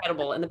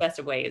incredible in the best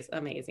of ways.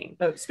 Amazing.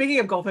 So speaking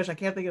of goldfish, I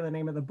can't think of the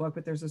name of the book,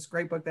 but there's this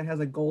great book that has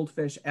a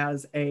goldfish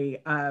as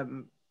a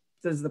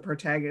this is the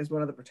protagonist,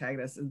 one of the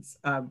protagonists. It's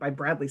by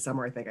Bradley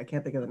Summer, I think. I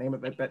can't think of the name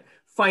of it, but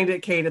find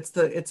it, Kate. It's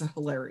a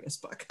hilarious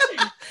book.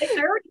 I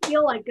already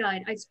feel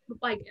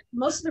like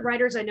most of the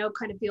writers I know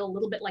kind of feel a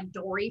little bit like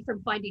Dory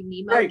from Finding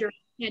Nemo during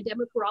the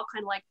pandemic. We're all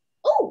kind of like,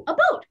 oh, a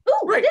boat.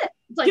 Oh, right.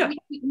 It's like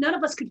none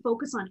of us could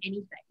focus on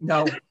anything.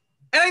 No.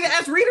 And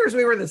as readers,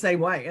 we were the same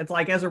way. It's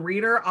like, as a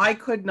reader, I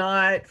could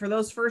not, for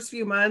those first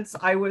few months,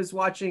 I was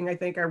watching, I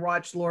think I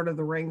watched Lord of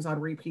the Rings on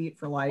repeat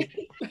for like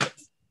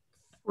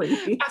 3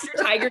 weeks.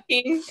 After Tiger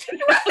King.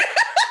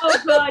 Oh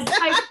God,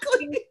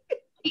 exactly.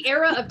 The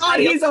era of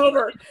Tiger King. He's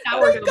over.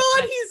 Oh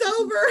God, he's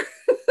over.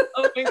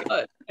 Oh my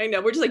God. I know.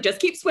 We're just like, just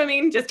keep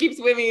swimming. Just keep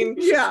swimming.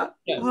 Yeah.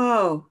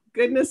 Oh,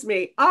 goodness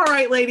me. All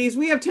right, ladies,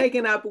 we have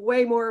taken up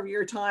way more of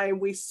your time.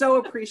 We so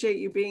appreciate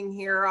you being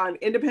here on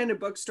Independent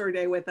Bookstore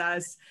Day with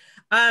us.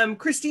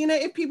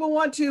 Kristina, if people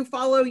want to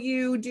follow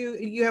you, do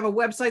you have a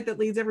website that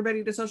leads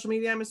everybody to social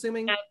media, I'm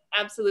assuming?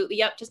 Absolutely.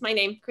 Yep. Just my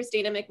name,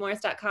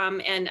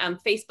 KristinaMcMorris.com, and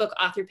Facebook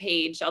author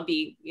page. I'll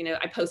be,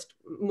 I post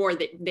more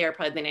there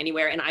probably than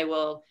anywhere, and I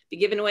will be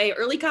giving away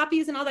early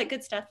copies and all that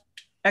good stuff.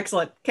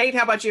 Excellent. Kate,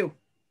 how about you?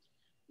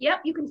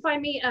 Yep. You can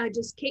find me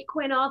just Kate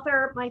Quinn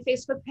author, my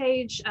Facebook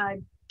page,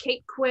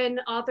 Kate Quinn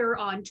author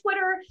on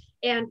Twitter,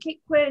 and Kate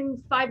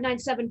Quinn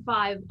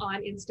 5975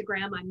 on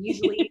Instagram. I'm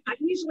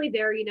usually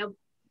there,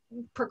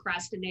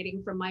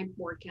 procrastinating from my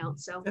word count.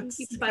 So that's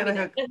you can find me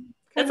there.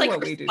 That's like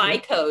my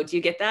code.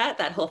 You get that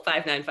whole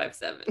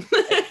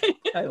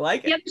 5957. I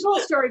like it. Yeah, there's a whole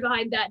story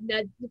behind that.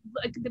 And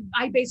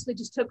I basically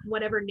just took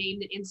whatever name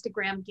that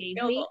Instagram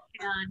gave me,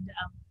 and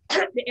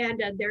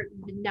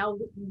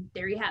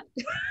there you have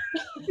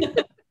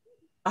it.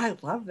 I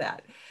love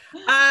that.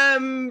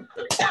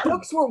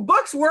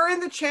 Books were in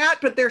the chat,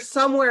 but they're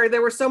somewhere.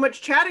 There was so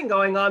much chatting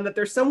going on that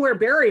they're somewhere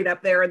buried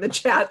up there in the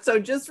chat. So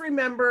just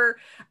remember,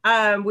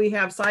 we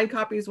have signed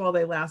copies while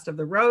they last of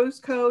the Rose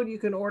Code. You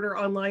can order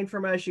online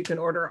from us. You can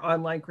order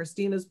online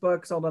Kristina's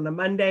book sold on a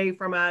Monday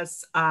from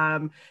us.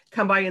 Come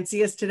by and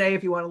see us today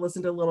if you want to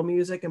listen to a little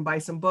music and buy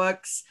some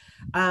books.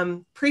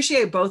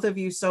 Appreciate both of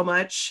you so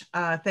much.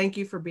 Thank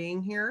you for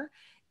being here.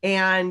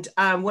 And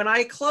when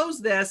I close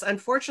this,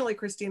 unfortunately,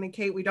 Kristina and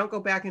Kate, we don't go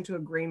back into a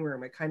green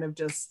room. It kind of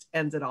just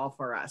ends it all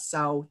for us.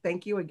 So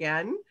thank you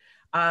again.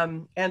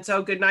 And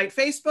so good night,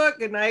 Facebook,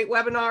 good night,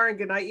 webinar, and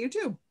good night,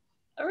 YouTube.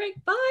 All right,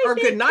 bye. Or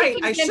good night.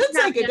 I should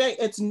say good day.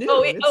 It's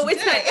noon.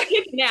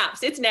 It's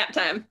naps. It's nap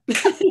time.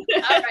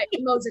 All right,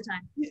 Moza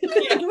time.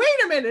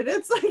 Wait a minute.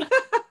 It's like,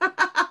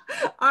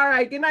 all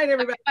right, good night,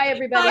 everybody. Bye,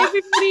 everybody. Bye,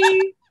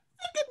 everybody.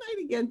 Good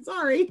night again.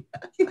 Sorry.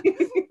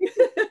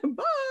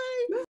 Bye.